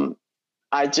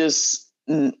 I just,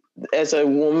 as a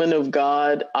woman of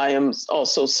God, I am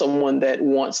also someone that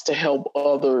wants to help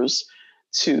others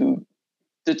to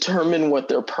determine what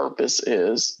their purpose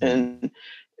is. And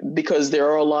because there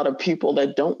are a lot of people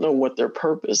that don't know what their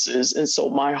purpose is. And so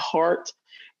my heart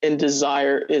and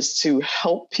desire is to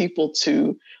help people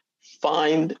to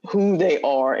find who they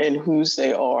are and whose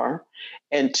they are,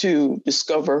 and to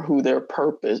discover who their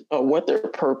purpose, what their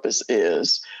purpose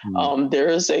is. There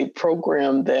is a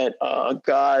program that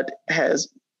God has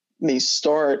me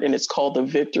start, and it's called the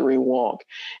Victory Walk,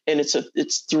 and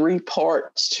it's 3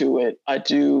 parts to it. I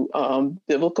do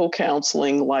biblical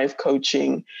counseling, life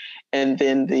coaching, and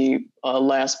then the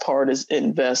last part is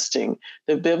investing.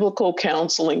 The biblical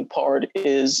counseling part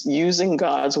is using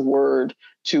God's word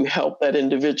to help that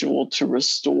individual to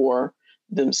restore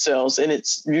themselves. And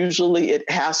it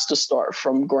has to start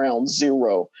from ground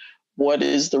zero. What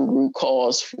is the root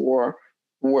cause for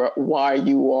why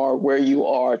you are where you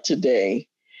are today?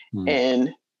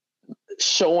 And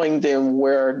showing them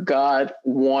where God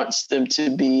wants them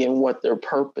to be and what their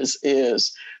purpose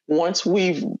is. Once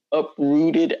we've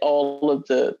uprooted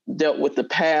dealt with the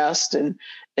past and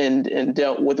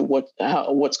dealt with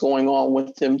what's going on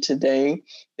with them today,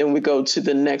 then we go to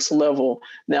the next level.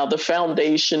 Now, the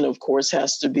foundation, of course,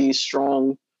 has to be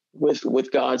strong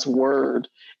with God's word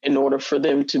in order for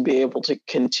them to be able to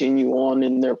continue on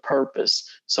in their purpose.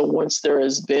 So once there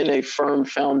has been a firm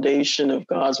foundation of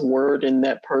God's word in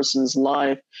that person's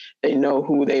life, they know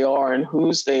who they are and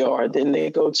whose they are. Then they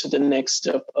go to the next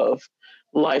step of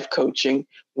life coaching,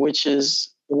 which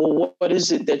is, well, what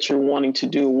is it that you're wanting to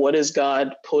do? What has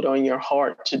God put on your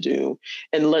heart to do?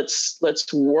 And let's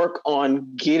work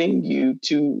on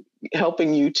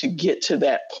helping you to get to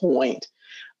that point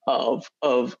of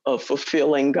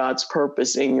fulfilling God's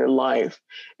purpose in your life.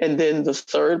 And then the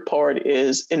third part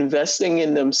is investing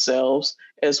in themselves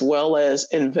as well as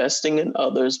investing in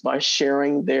others by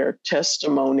sharing their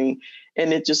testimony.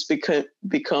 And it just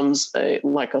becomes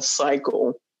like a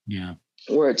cycle. Yeah.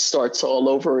 Where it starts all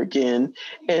over again.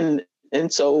 And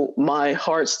so my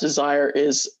heart's desire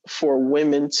is for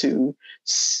women to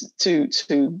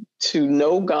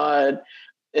know God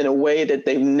in a way that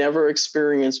they've never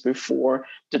experienced before,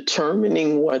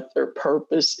 determining what their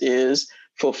purpose is,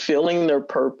 fulfilling their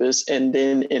purpose, and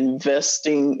then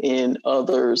investing in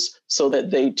others so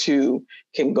that they too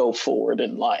can go forward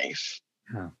in life.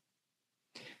 Yeah.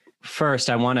 First,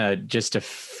 I want to just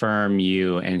affirm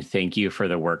you and thank you for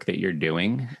the work that you're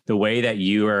doing. The way that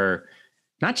you are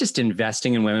not just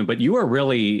investing in women, but you are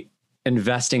really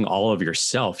investing all of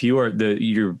yourself. You are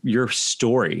your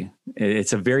story.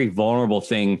 It's a very vulnerable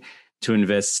thing to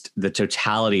invest the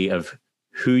totality of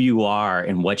who you are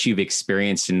and what you've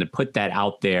experienced and to put that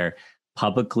out there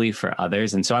publicly for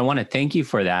others. And so I want to thank you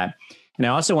for that. And I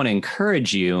also want to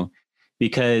encourage you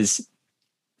because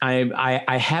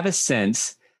I have a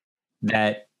sense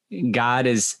that God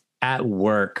is at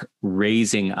work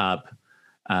raising up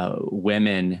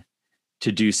women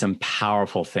to do some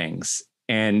powerful things.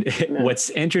 And what's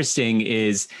interesting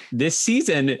is this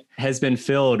season has been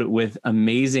filled with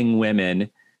amazing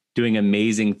women doing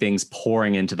amazing things,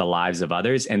 pouring into the lives of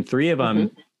others. And 3 of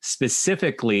them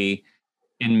specifically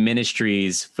in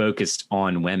ministries focused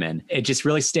on women. It just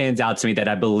really stands out to me that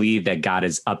I believe that God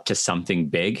is up to something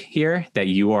big here that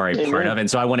you are a part of.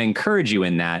 And so I want to encourage you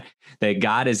in that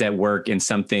God is at work in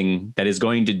something that is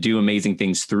going to do amazing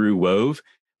things through Wove,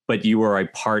 but you are a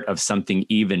part of something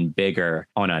even bigger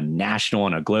on a national,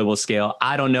 on a global scale.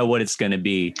 I don't know what it's going to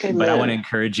be, but I want to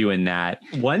encourage you in that.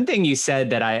 One thing you said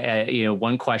that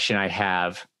one question I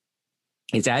have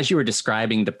is as you were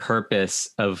describing the purpose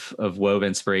of Wove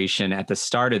Inspiration at the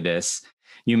start of this,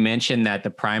 you mentioned that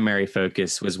the primary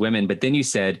focus was women, but then you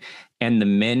said, and the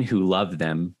men who love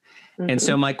them. And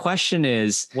so my question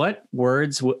is, what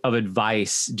words of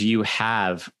advice do you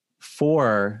have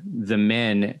for the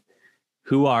men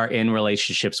who are in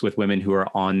relationships with women who are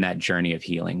on that journey of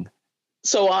healing?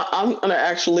 So I'm going to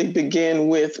actually begin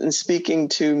with speaking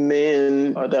to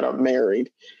men that are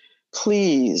married.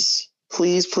 Please,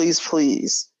 please, please,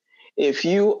 please, if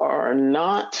you are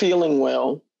not feeling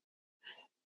well,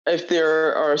 if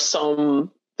there are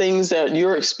some things that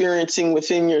you're experiencing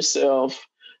within yourself,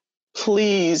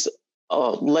 please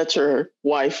let your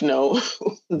wife know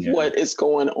what is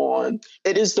going on.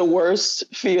 It is the worst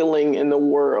feeling in the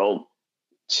world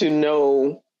to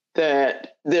know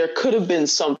that there could have been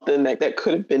something that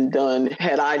could have been done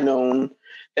had I known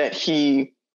that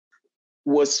he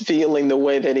was feeling the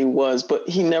way that he was, but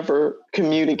he never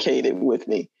communicated with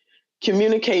me.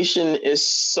 Communication is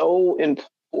so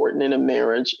important in a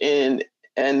marriage, and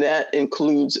that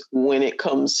includes when it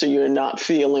comes to you're not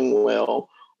feeling well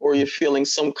or you're feeling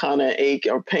some kind of ache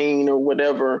or pain or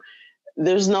whatever.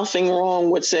 There's nothing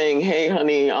wrong with saying, hey,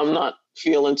 honey, I'm not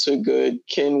feeling too good.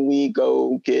 Can we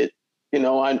go get,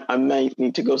 I might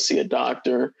need to go see a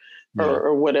doctor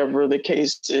or whatever the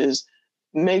case is.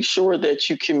 Make sure that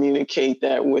you communicate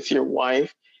that with your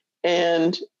wife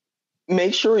and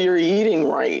make sure you're eating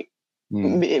right.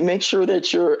 Make sure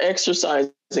that you're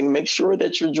exercising. Make sure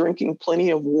that you're drinking plenty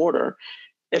of water.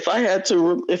 If I had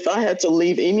to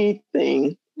leave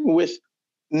anything with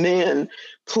men,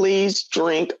 please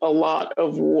drink a lot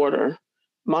of water.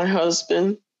 My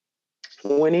husband,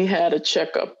 when he had a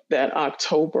checkup that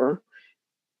October,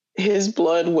 his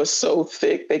blood was so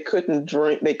thick they couldn't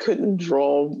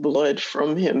draw blood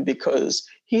from him because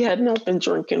he had not been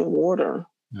drinking water.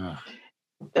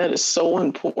 That is so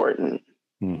important.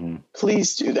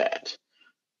 Please do that.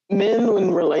 Men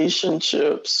in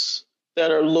relationships that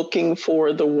are looking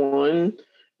for the one,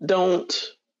 don't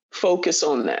focus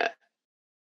on that.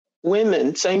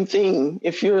 Women, same thing.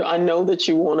 I know that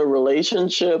you want a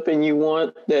relationship and you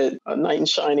want that knight in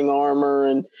shining armor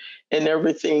and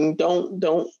everything.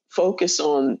 Don't focus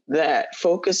on that.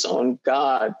 Focus on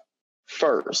God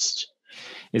first.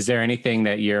 Is there anything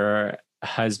that your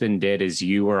husband did as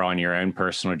you were on your own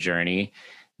personal journey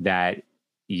that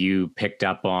you picked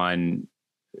up on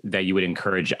that you would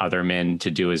encourage other men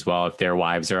to do as well if their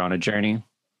wives are on a journey?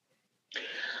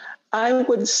 I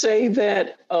would say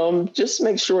that just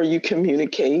make sure you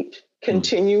communicate,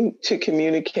 continue to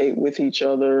communicate with each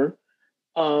other,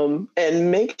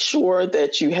 and make sure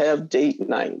that you have date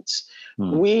nights.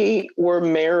 We were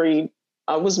married.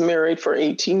 I was married for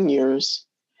 18 years,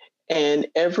 and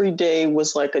every day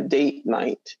was like a date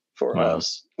night for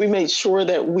us. We made sure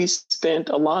that we spent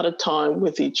a lot of time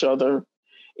with each other,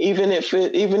 even if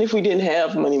we didn't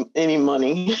have any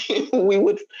money. We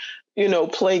would,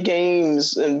 play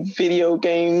games and video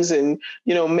games, and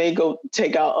may go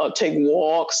take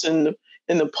walks in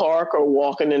the park or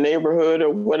walk in the neighborhood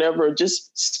or whatever.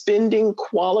 Just spending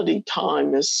quality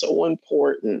time is so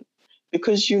important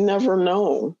because you never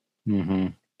know. Mm-hmm.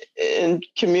 And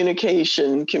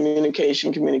communication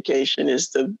is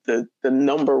the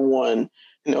number one,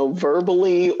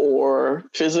 verbally or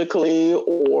physically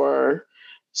or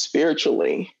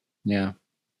spiritually. Yeah.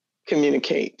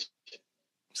 Communicate.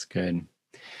 That's good.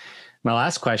 My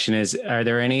last question is, are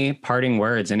there any parting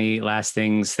words, any last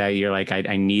things that you're like,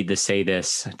 I need to say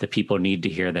this, the people need to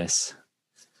hear this?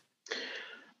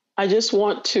 I just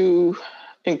want to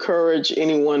encourage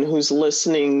anyone who's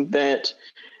listening that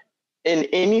in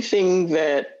anything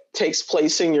that takes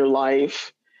place in your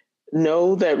life,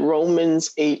 know that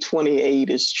Romans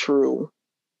 8:28 is true,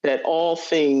 that all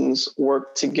things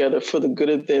work together for the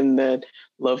good of them that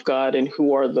love God and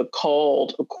who are the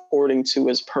called according to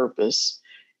his purpose.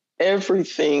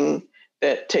 Everything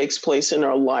that takes place in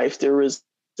our life, there is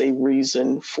a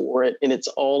reason for it, and it's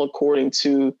all according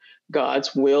to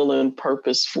God's will and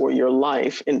purpose for your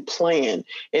life and plan.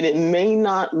 And it may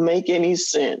not make any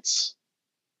sense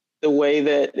the way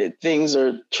that things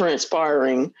are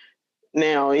transpiring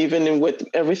now, even with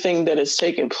everything that has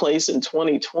taken place in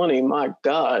 2020, my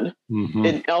God,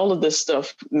 and all of this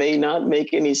stuff may not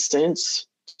make any sense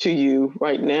to you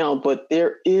right now, but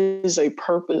there is a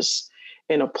purpose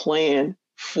and a plan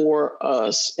for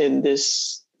us in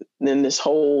this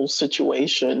whole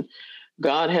situation.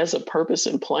 God has a purpose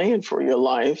and plan for your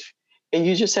life, and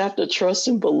you just have to trust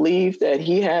and believe that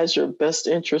he has your best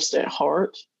interest at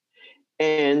heart,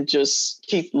 and just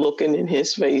keep looking in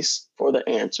his face for the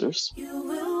answers. You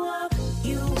will walk,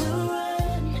 you will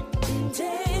run, and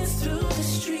dance through the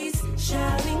streets,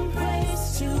 shouting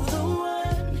praise to the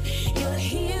one. You're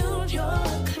healed,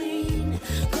 you're clean.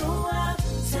 Go out,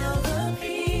 tell the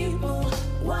people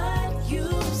what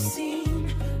you've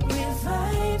seen.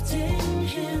 Revived in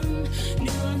him,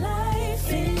 new life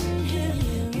in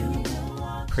him. You will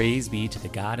walk. Praise be to the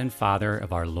God and Father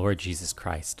of our Lord Jesus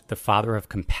Christ, the Father of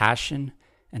compassion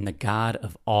and the God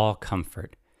of all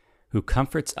comfort, who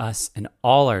comforts us in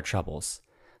all our troubles,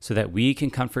 so that we can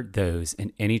comfort those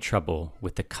in any trouble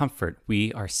with the comfort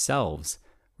we ourselves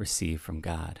receive from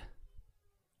God.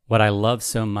 What I love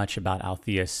so much about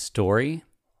Althea's story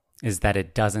is that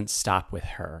it doesn't stop with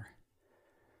her.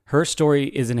 Her story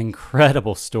is an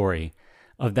incredible story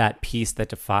of that peace that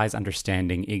defies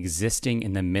understanding existing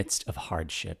in the midst of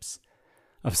hardships,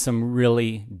 of some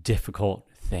really difficult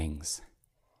things.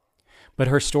 But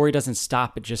her story doesn't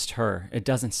stop at just her. It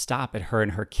doesn't stop at her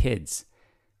and her kids.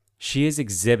 She is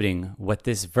exhibiting what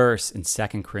this verse in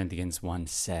 2 Corinthians 1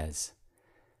 says,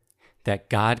 that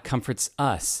God comforts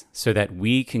us so that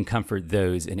we can comfort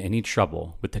those in any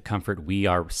trouble with the comfort we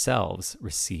ourselves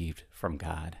received from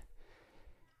God.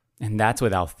 And that's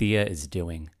what Althea is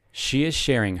doing. She is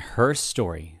sharing her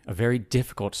story, a very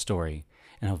difficult story,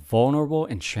 in a vulnerable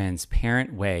and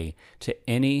transparent way to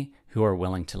any who are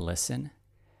willing to listen,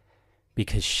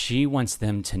 because she wants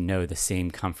them to know the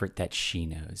same comfort that she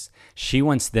knows. She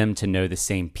wants them to know the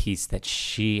same peace that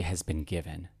she has been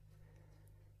given.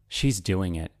 She's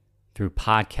doing it through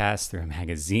podcasts, through a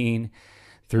magazine,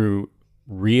 through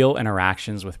real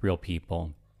interactions with real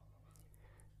people.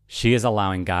 She is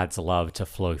allowing God's love to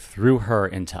flow through her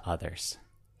into others.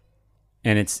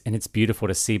 And it's beautiful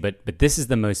to see, but this is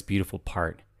the most beautiful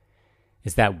part,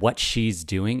 is that what she's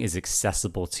doing is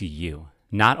accessible to you.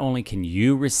 Not only can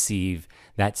you receive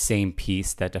that same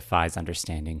peace that defies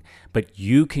understanding, but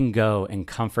you can go and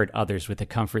comfort others with the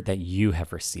comfort that you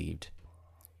have received.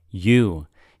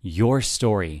 Your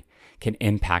story can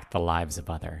impact the lives of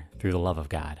others through the love of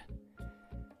God.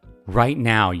 Right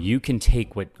now, you can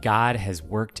take what God has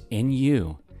worked in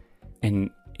you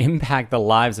and impact the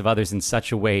lives of others in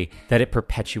such a way that it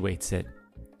perpetuates it.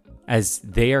 As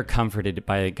they are comforted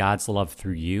by God's love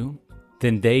through you,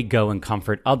 then they go and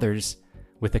comfort others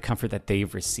with the comfort that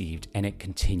they've received, and it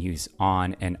continues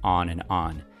on and on and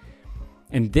on.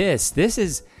 And this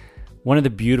is one of the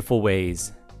beautiful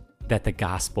ways that the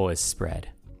gospel is spread.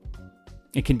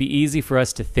 It can be easy for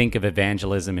us to think of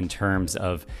evangelism in terms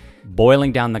of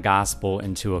boiling down the gospel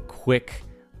into a quick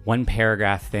one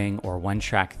paragraph thing or one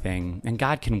track thing, and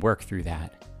God can work through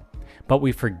that. But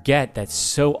we forget that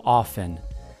so often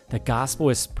the gospel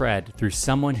is spread through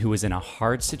someone who was in a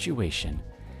hard situation,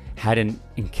 had an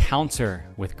encounter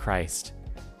with Christ,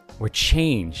 were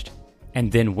changed,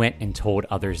 and then went and told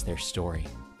others their story.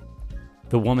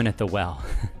 The woman at the well,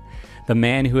 the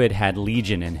man who had had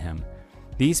legion in him.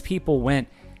 These people went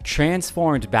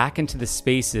transformed back into the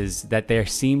spaces that there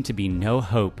seemed to be no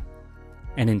hope,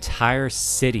 and entire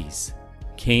cities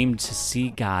came to see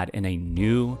God in a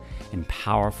new and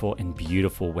powerful and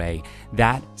beautiful way.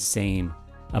 That same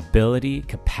ability,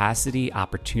 capacity,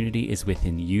 opportunity is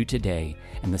within you today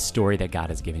and the story that God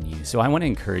has given you. So I want to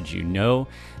encourage you, know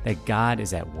that God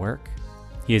is at work.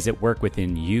 He is at work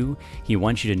within you. He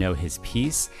wants you to know His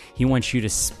peace. He wants you to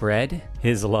spread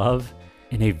His love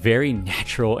in a very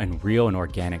natural and real and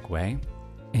organic way.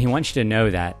 And He wants you to know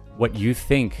that what you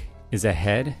think is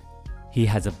ahead, He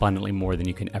has abundantly more than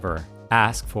you can ever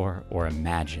ask for or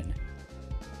imagine.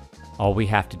 All we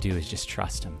have to do is just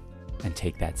trust Him and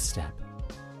take that step.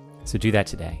 So do that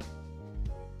today.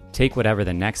 Take whatever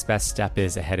the next best step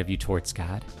is ahead of you towards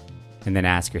God, and then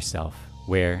ask yourself,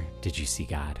 where did you see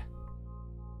God?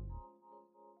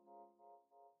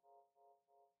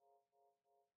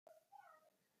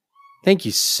 Thank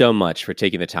you so much for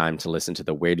taking the time to listen to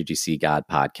the Where Did You See God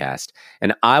podcast.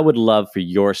 And I would love for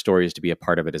your stories to be a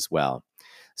part of it as well.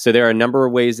 So there are a number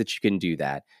of ways that you can do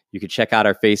that. You can check out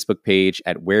our Facebook page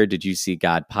at Where Did You See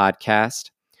God podcast.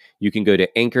 You can go to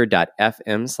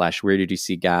anchor.fm/Where Did You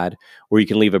See God, or you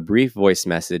can leave a brief voice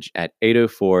message at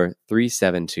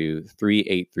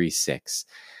 804-372-3836.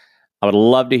 I would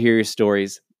love to hear your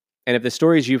stories. And if the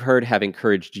stories you've heard have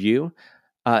encouraged you,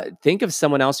 think of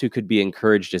someone else who could be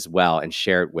encouraged as well and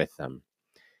share it with them.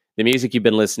 The music you've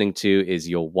been listening to is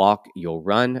You'll Walk, You'll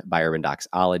Run by Urban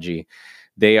Doxology.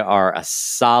 They are a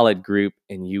solid group,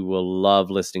 and you will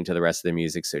love listening to the rest of their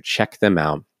music, so check them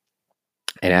out.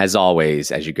 And as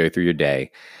always, as you go through your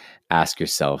day, ask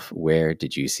yourself, where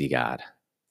did you see God?